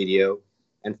capture video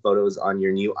and photos on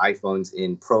your new iPhones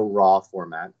in ProRAW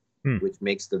format, which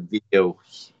makes the video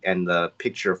and the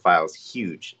picture files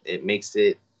huge. It makes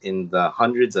it in the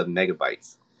hundreds of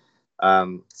megabytes.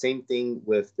 Same thing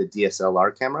with the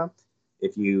DSLR camera.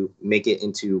 If you make it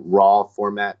into RAW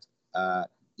format,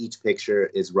 each picture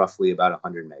is roughly about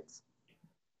 100 megs,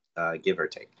 give or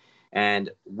take. And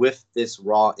with this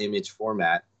raw image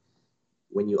format,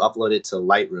 when you upload it to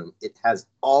Lightroom, it has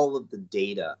all of the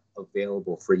data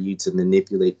available for you to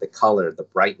manipulate the color, the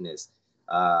brightness,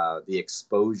 the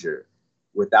exposure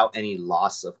without any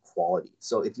loss of quality.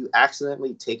 So if you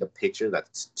accidentally take a picture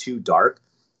that's too dark,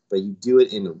 but you do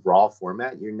it in raw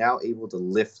format, you're now able to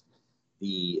lift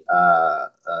the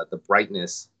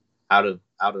brightness out of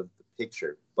the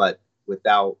picture, but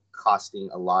without costing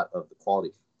a lot of the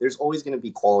quality. There's always going to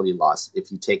be quality loss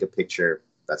if you take a picture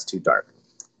that's too dark,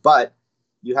 but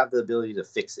you have the ability to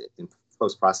fix it in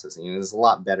post-processing, and it's a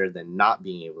lot better than not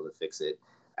being able to fix it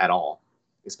at all,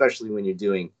 especially when you're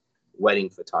doing wedding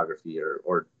photography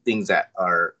or things that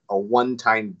are a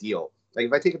one-time deal. Like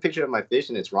if I take a picture of my fish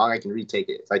and it's wrong, I can retake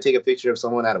it. If I take a picture of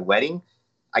someone at a wedding,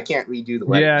 I can't redo the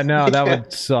wedding. Yeah, no, that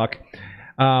would suck.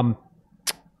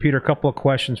 Peter, a couple of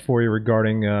questions for you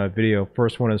regarding video.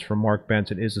 First one is from Mark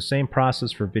Benson. Is the same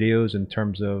process for videos in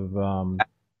terms of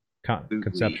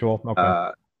conceptual?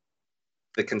 Okay.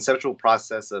 The conceptual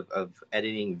process of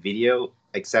editing video,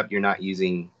 except you're not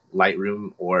using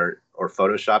Lightroom or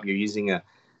Photoshop. You're using an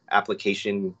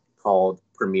application called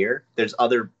Premiere. There's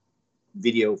other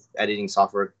video editing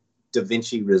software.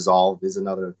 DaVinci Resolve is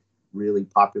another really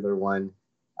popular one.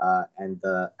 And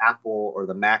the Apple or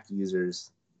the Mac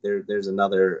users, there's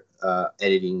another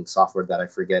editing software that I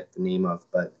forget the name of,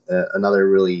 but another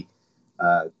really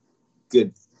uh,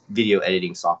 good video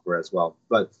editing software as well.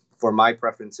 But for my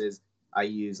preferences, I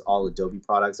use all Adobe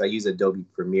products. I use Adobe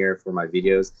Premiere for my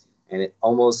videos, and it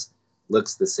almost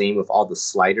looks the same with all the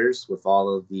sliders, with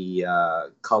all of the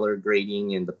color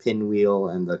grading and the pinwheel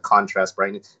and the contrast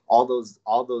brightness. All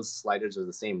those sliders are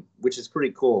the same, which is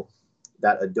pretty cool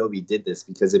that Adobe did this,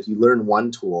 because if you learn one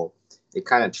tool, it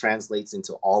kind of translates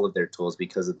into all of their tools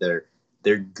because of their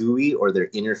GUI or their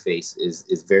interface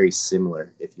is very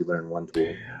similar if you learn one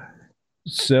tool.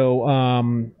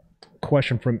 So,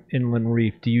 question from Inland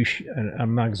Reef: Do you? And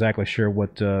I'm not exactly sure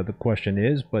what the question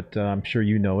is, but I'm sure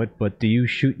you know it. But do you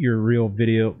shoot your real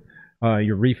video,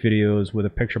 your Reef videos with a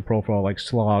picture profile like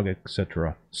Slog,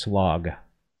 etc.? Slog.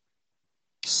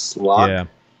 Slog? Yeah.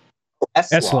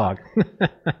 S-Log.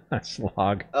 S-Log.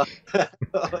 Slog.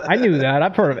 I knew that.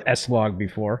 I've heard of S-Log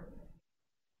before.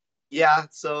 Yeah,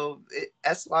 so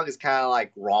S-Log is kind of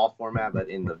like raw format, but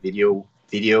in the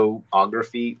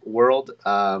videography world,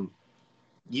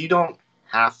 you don't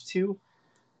have to.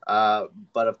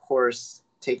 But of course,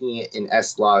 taking it in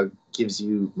S-Log gives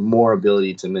you more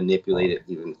ability to manipulate it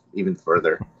even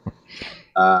further.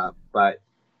 But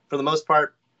for the most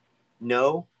part,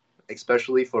 no,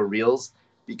 especially for reels,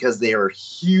 because they are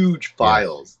huge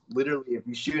files. Yes. Literally, if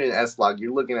you shoot an S-Log,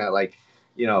 you're looking at like,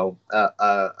 a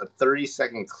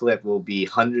 30-second clip will be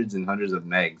hundreds and hundreds of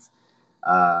megs,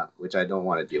 which I don't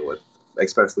want to deal with,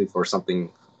 especially for something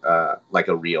like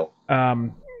a reel.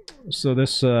 So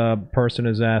this person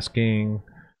is asking,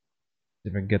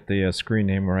 if I can get the screen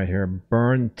name right here,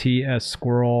 Burn TS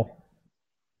Squirrel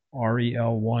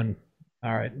REL1.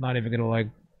 All right, not even gonna like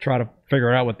try to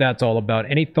figure out what that's all about.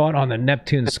 Any thought on the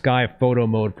Neptune Sky photo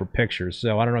mode for pictures?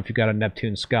 So I don't know if you got a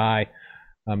Neptune Sky,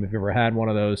 if you ever had one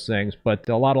of those things, but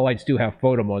a lot of lights do have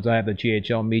photo modes. I have the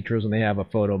GHL Metros, and they have a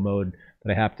photo mode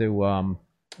that I have to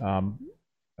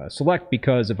select,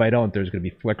 because if I don't, there's going to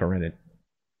be flicker in it.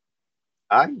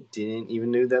 I didn't even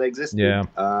know that existed. Yeah.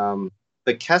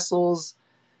 The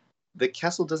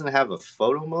Kessel doesn't have a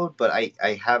photo mode, but I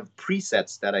have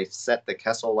presets that I set the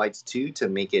Kessel lights to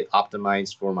make it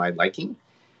optimized for my liking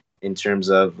in terms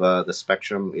of the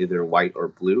spectrum, either white or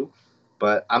blue.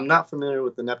 But I'm not familiar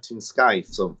with the Neptune Sky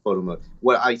photo mode.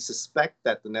 What I suspect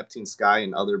that the Neptune Sky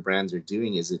and other brands are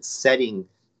doing is it's setting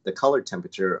the color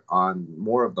temperature on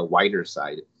more of the whiter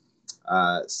side.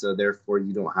 So therefore,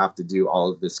 you don't have to do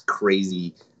all of this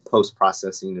crazy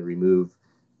post-processing to remove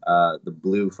the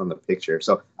blue from the picture.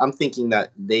 So I'm thinking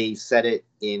that they set it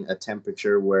in a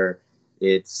temperature where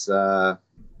it's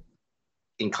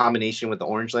in combination with the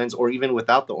orange lens, or even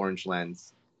without the orange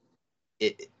lens,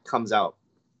 it comes out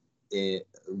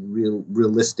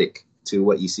realistic to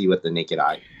what you see with the naked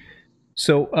eye.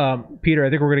 So, Peter, I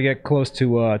think we're going to get close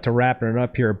to wrapping it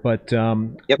up here, but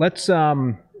yep. Let's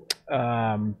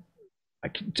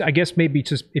I guess maybe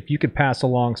just if you could pass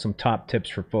along some top tips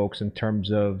for folks in terms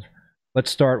of,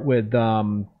 let's start with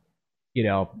taking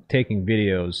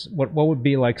videos. What would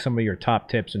be like some of your top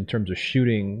tips in terms of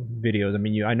shooting videos? I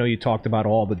mean, I know you talked about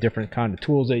all the different kind of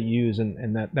tools that you use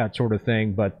and that sort of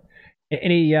thing, but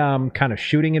any kind of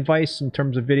shooting advice in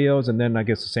terms of videos? And then I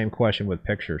guess the same question with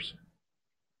pictures.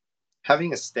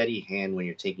 Having a steady hand when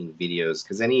you're taking videos,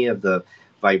 because any of the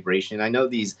vibration, I know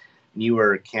these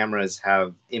newer cameras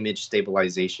have image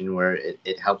stabilization where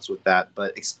it helps with that,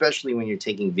 but especially when you're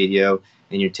taking video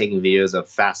and you're taking videos of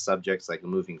fast subjects like a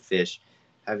moving fish,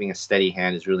 having a steady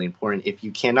hand is really important. If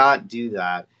you cannot do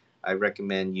that, I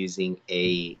recommend using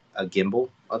a gimbal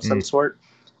of some sort.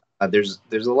 There's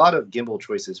a lot of gimbal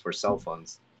choices for cell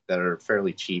phones that are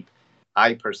fairly cheap.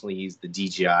 I personally use the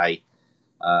DJI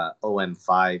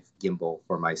OM5 gimbal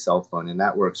for my cell phone, and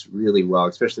that works really well,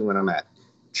 especially when I'm at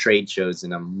trade shows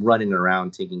and I'm running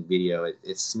around taking video.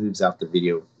 It smooths out the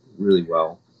video really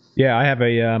well. Yeah, I have a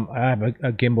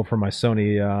gimbal for my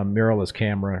Sony mirrorless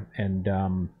camera,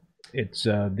 and it's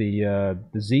the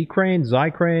Z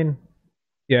Crane.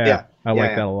 Yeah, I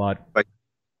like that a lot.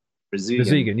 The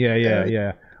Zegan,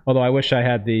 yeah. Although I wish I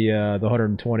had the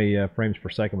 120 frames per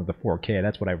second with the 4K.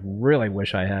 That's what I really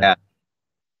wish I had. Yeah,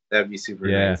 that'd be super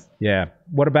nice. Yeah.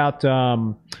 What about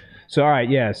so all right,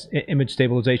 yes, image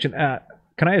stabilization.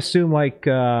 Can I assume like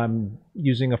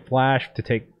using a flash to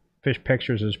take fish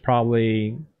pictures is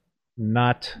probably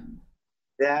not?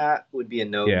 That would be a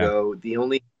no-go. The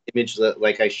only image that,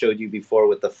 like I showed you before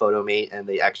with the Photomate and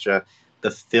the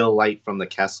fill light from the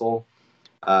Kessel,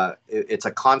 it's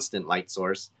a constant light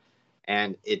source,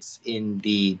 and it's in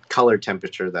the color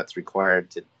temperature that's required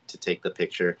to take the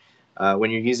picture. When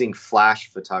you're using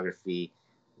flash photography,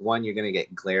 one, you're going to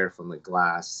get glare from the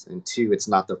glass, and two, it's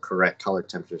not the correct color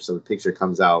temperature, so the picture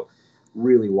comes out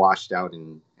really washed out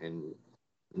and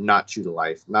not true to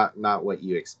life, not what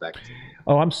you expect.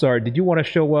 Oh, I'm sorry. Did you want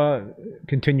to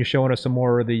continue showing us some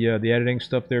more of the editing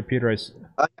stuff there, Peter? So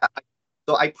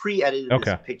I pre-edited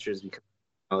Okay. these pictures because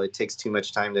it takes too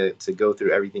much time to go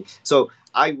through everything. So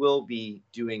I will be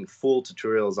doing full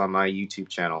tutorials on my YouTube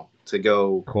channel to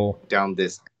go Cool. down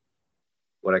this,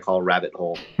 what I call rabbit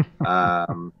hole.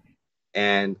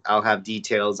 And I'll have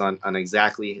details on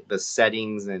exactly the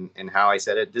settings and how I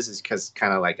set it. This is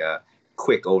kind of like a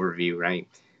quick overview, right?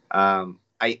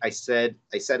 I said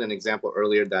an example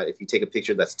earlier that if you take a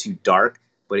picture that's too dark,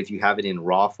 but if you have it in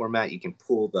RAW format, you can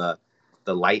pull the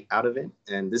light out of it.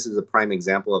 And this is a prime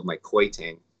example of my koi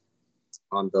tang.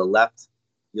 On the left,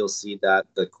 you'll see that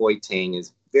the koi tang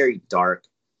is very dark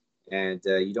and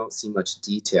you don't see much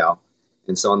detail.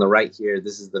 And so on the right here,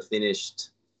 this is the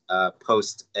finished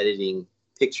post-editing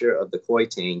picture of the koi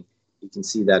tang. You can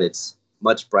see that it's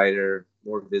much brighter,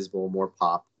 more visible, more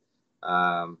pop.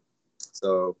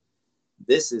 So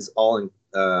this is all in,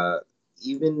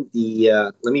 even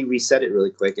the, let me reset it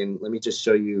really quick and let me just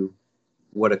show you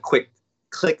what a quick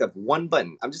click of one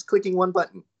button. I'm just clicking one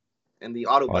button and the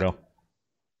auto button.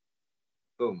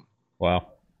 Boom. Wow.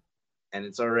 And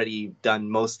it's already done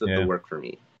most of the work for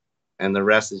me. And the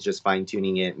rest is just fine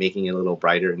tuning it, making it a little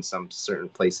brighter in some certain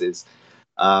places.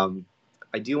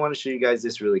 I do want to show you guys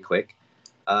this really quick.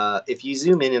 If you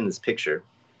zoom in this picture,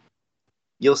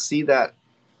 you'll see that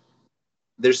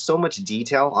there's so much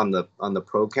detail on the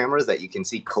pro cameras that you can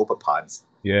see copepods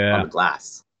on the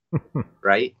glass,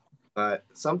 right? But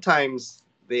sometimes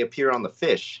they appear on the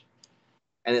fish,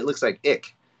 and it looks like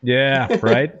ick. Yeah,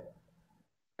 right.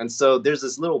 And so there's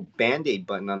this little Band-Aid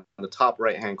button on the top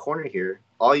right-hand corner here.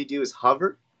 All you do is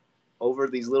hover over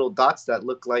these little dots that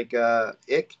look like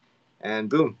ick, and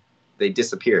boom, they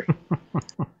disappear.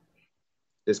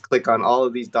 Just click on all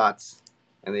of these dots,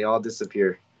 and they all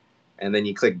disappear. And then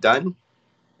you click done,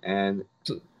 and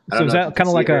so is that kind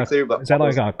of like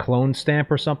a clone stamp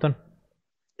or something?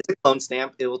 It's a clone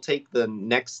stamp. It will take the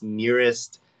next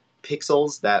nearest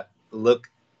pixels that look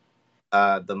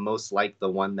the most like the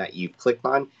one that you clicked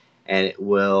on, and it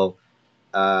will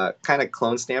kind of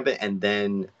clone stamp it and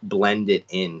then blend it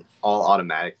in all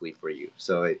automatically for you.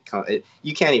 So it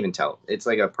you can't even tell. It's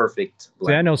like a perfect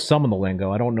blend. See, I know some of the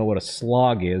lingo. I don't know what a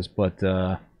slog is, but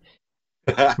I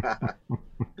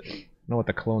know what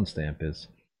the clone stamp is.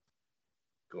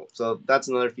 Cool. So that's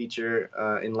another feature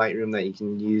in Lightroom that you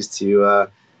can use to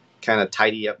kind of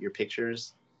tidy up your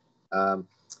pictures.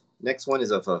 Next one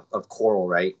is of Coral,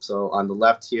 right? So on the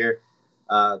left here,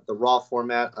 the raw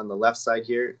format on the left side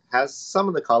here has some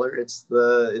of the color. It's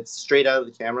straight out of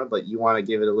the camera, but you want to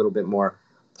give it a little bit more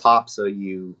pop, so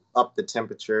you up the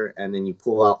temperature and then you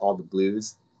pull out all the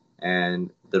blues,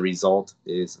 and the result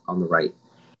is on the right.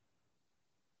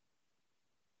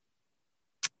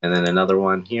 And then another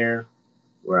one here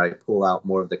where I pull out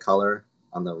more of the color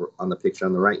on the picture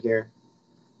on the right here,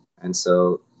 and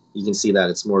so you can see that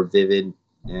it's more vivid.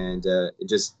 And it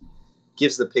just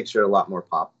gives the picture a lot more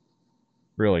pop.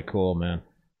 Really cool, man.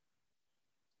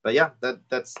 But yeah,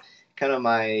 that's kind of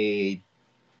my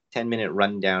 10-minute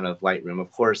rundown of Lightroom.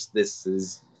 Of course, this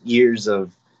is years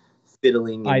of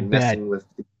fiddling and messing with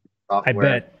the software.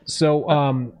 I bet.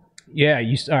 So, yeah,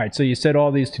 all right. So you said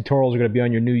all these tutorials are going to be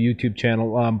on your new YouTube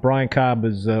channel. Brian Cobb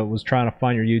was trying to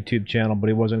find your YouTube channel, but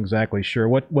he wasn't exactly sure.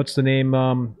 What's the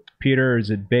name? Peter, is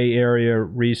it Bay Area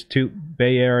Reefs?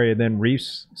 Bay Area, then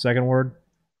Reefs, second word?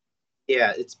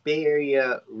 Yeah, it's Bay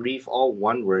Area Reef, all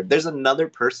one word. There's another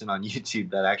person on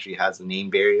YouTube that actually has the name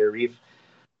Bay Area Reef.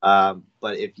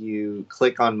 But if you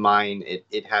click on mine,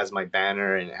 it has my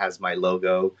banner and it has my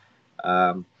logo.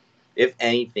 If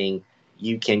anything,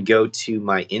 you can go to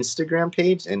my Instagram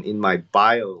page, and in my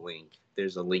bio link,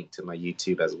 there's a link to my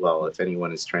YouTube as well, if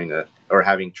anyone is trying to or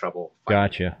having trouble finding.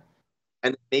 Gotcha.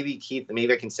 And maybe, Keith,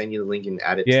 maybe I can send you the link and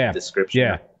add it to the description.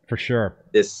 Yeah, for sure.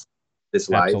 This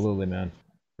live. Absolutely, man.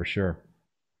 For sure.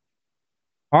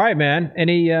 All right, man.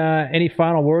 Any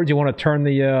final words? You want to turn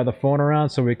the phone around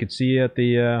so we could see you at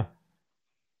the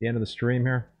end of the stream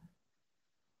here?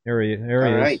 There he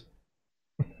is.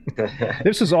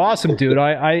 This is awesome, dude.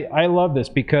 I love this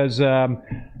because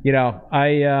you know,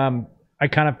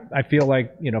 I feel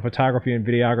like, you know, photography and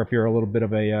videography are a little bit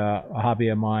of a hobby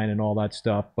of mine and all that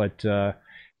stuff, but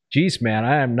geez, man,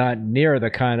 I am not near the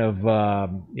kind of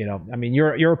you know, I mean,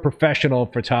 you're a professional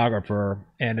photographer,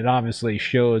 and it obviously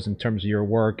shows in terms of your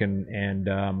work, and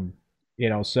you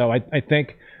know, so I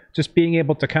think just being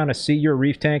able to kind of see your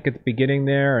reef tank at the beginning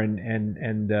there,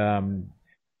 and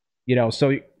you know,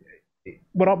 so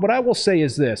what I will say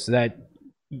is this, that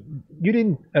you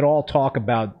didn't at all talk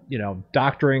about, you know,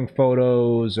 doctoring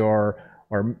photos or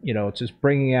you know, just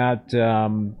bringing out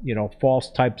you know, false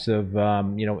types of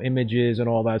you know, images and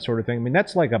all that sort of thing. I mean,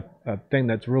 that's like a thing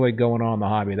that's really going on in the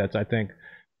hobby. That's, I think,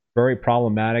 very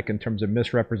problematic in terms of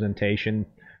misrepresentation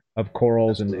of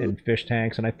corals and fish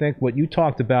tanks. And I think what you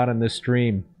talked about in this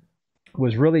stream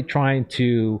was really trying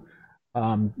to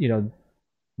you know,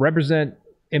 represent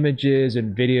images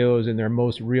and videos in their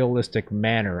most realistic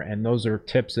manner, and those are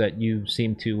tips that you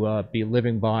seem to be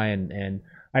living by, and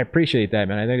I appreciate that,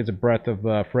 man. I think it's a breath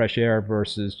of fresh air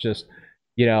versus just,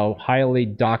 you know, highly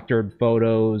doctored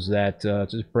photos that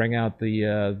just bring out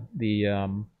the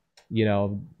you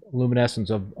know, luminescence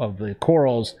of the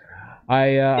corals.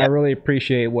 I really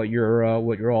appreciate what you're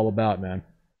all about, man.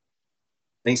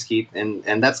 Thanks, Keith.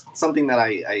 And that's something that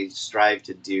I strive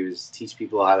to do, is teach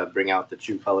people how to bring out the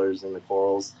true colors in the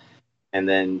corals. And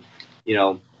then, you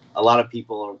know, a lot of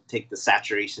people take the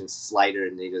saturation slider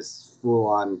and they just full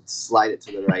on slide it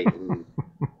to the right. And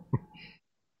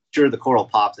sure, the coral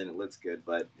pops and it looks good,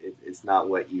 but it's not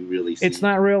what you really see. It's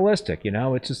not realistic, you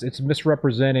know. It's just, it's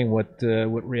misrepresenting what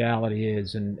reality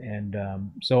is, and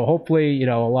so hopefully, you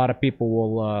know, a lot of people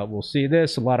will see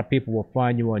this. A lot of people will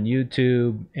find you on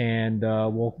YouTube and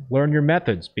will learn your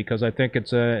methods, because I think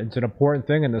it's an important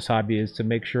thing in this hobby, is to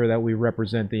make sure that we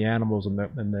represent the animals in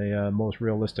the most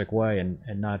realistic way,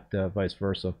 and not vice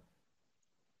versa.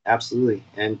 Absolutely.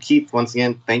 And Keith, once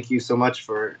again, thank you so much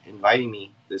for inviting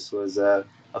me. This was a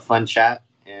fun chat,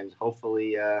 and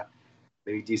hopefully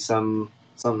maybe do something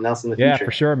else in the future. Yeah,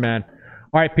 for sure, man.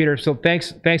 All right, Peter. So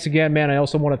thanks again, man. I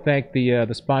also want to thank the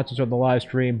sponsors of the live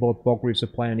stream, both Bulk Reef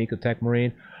Supply and Ecotech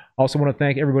Marine. I also want to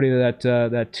thank everybody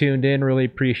that tuned in. Really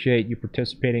appreciate you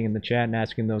participating in the chat and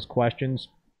asking those questions.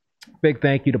 Big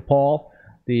thank you to Paul,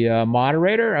 the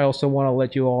moderator. I also want to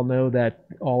let you all know that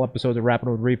all episodes of Rapping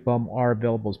with Reef Bum are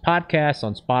available as podcasts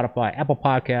on Spotify, Apple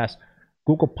Podcasts,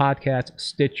 Google Podcasts,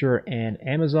 Stitcher, and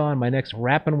Amazon. My next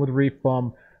Rapping with Reef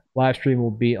Bum live stream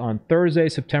will be on Thursday,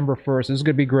 September 1st. This is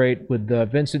going to be great, with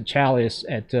Vincent Chalias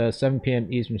at 7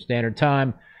 p.m. Eastern Standard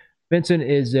Time. Vincent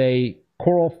is a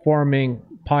coral farming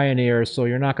pioneer, so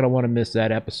you're not going to want to miss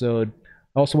that episode.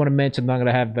 I also want to mention I'm going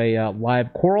to have a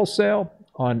live coral sale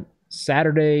on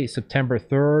Saturday, September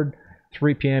 3rd,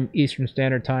 3 p.m. Eastern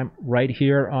Standard Time, right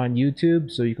here on YouTube,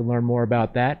 so you can learn more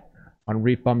about that on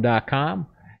reefbum.com.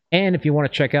 And if you want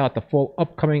to check out the full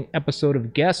upcoming episode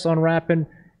of guests on Rappin',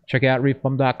 check out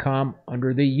reefbum.com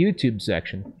under the YouTube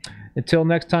section. Until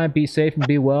next time, be safe and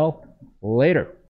be well. Later.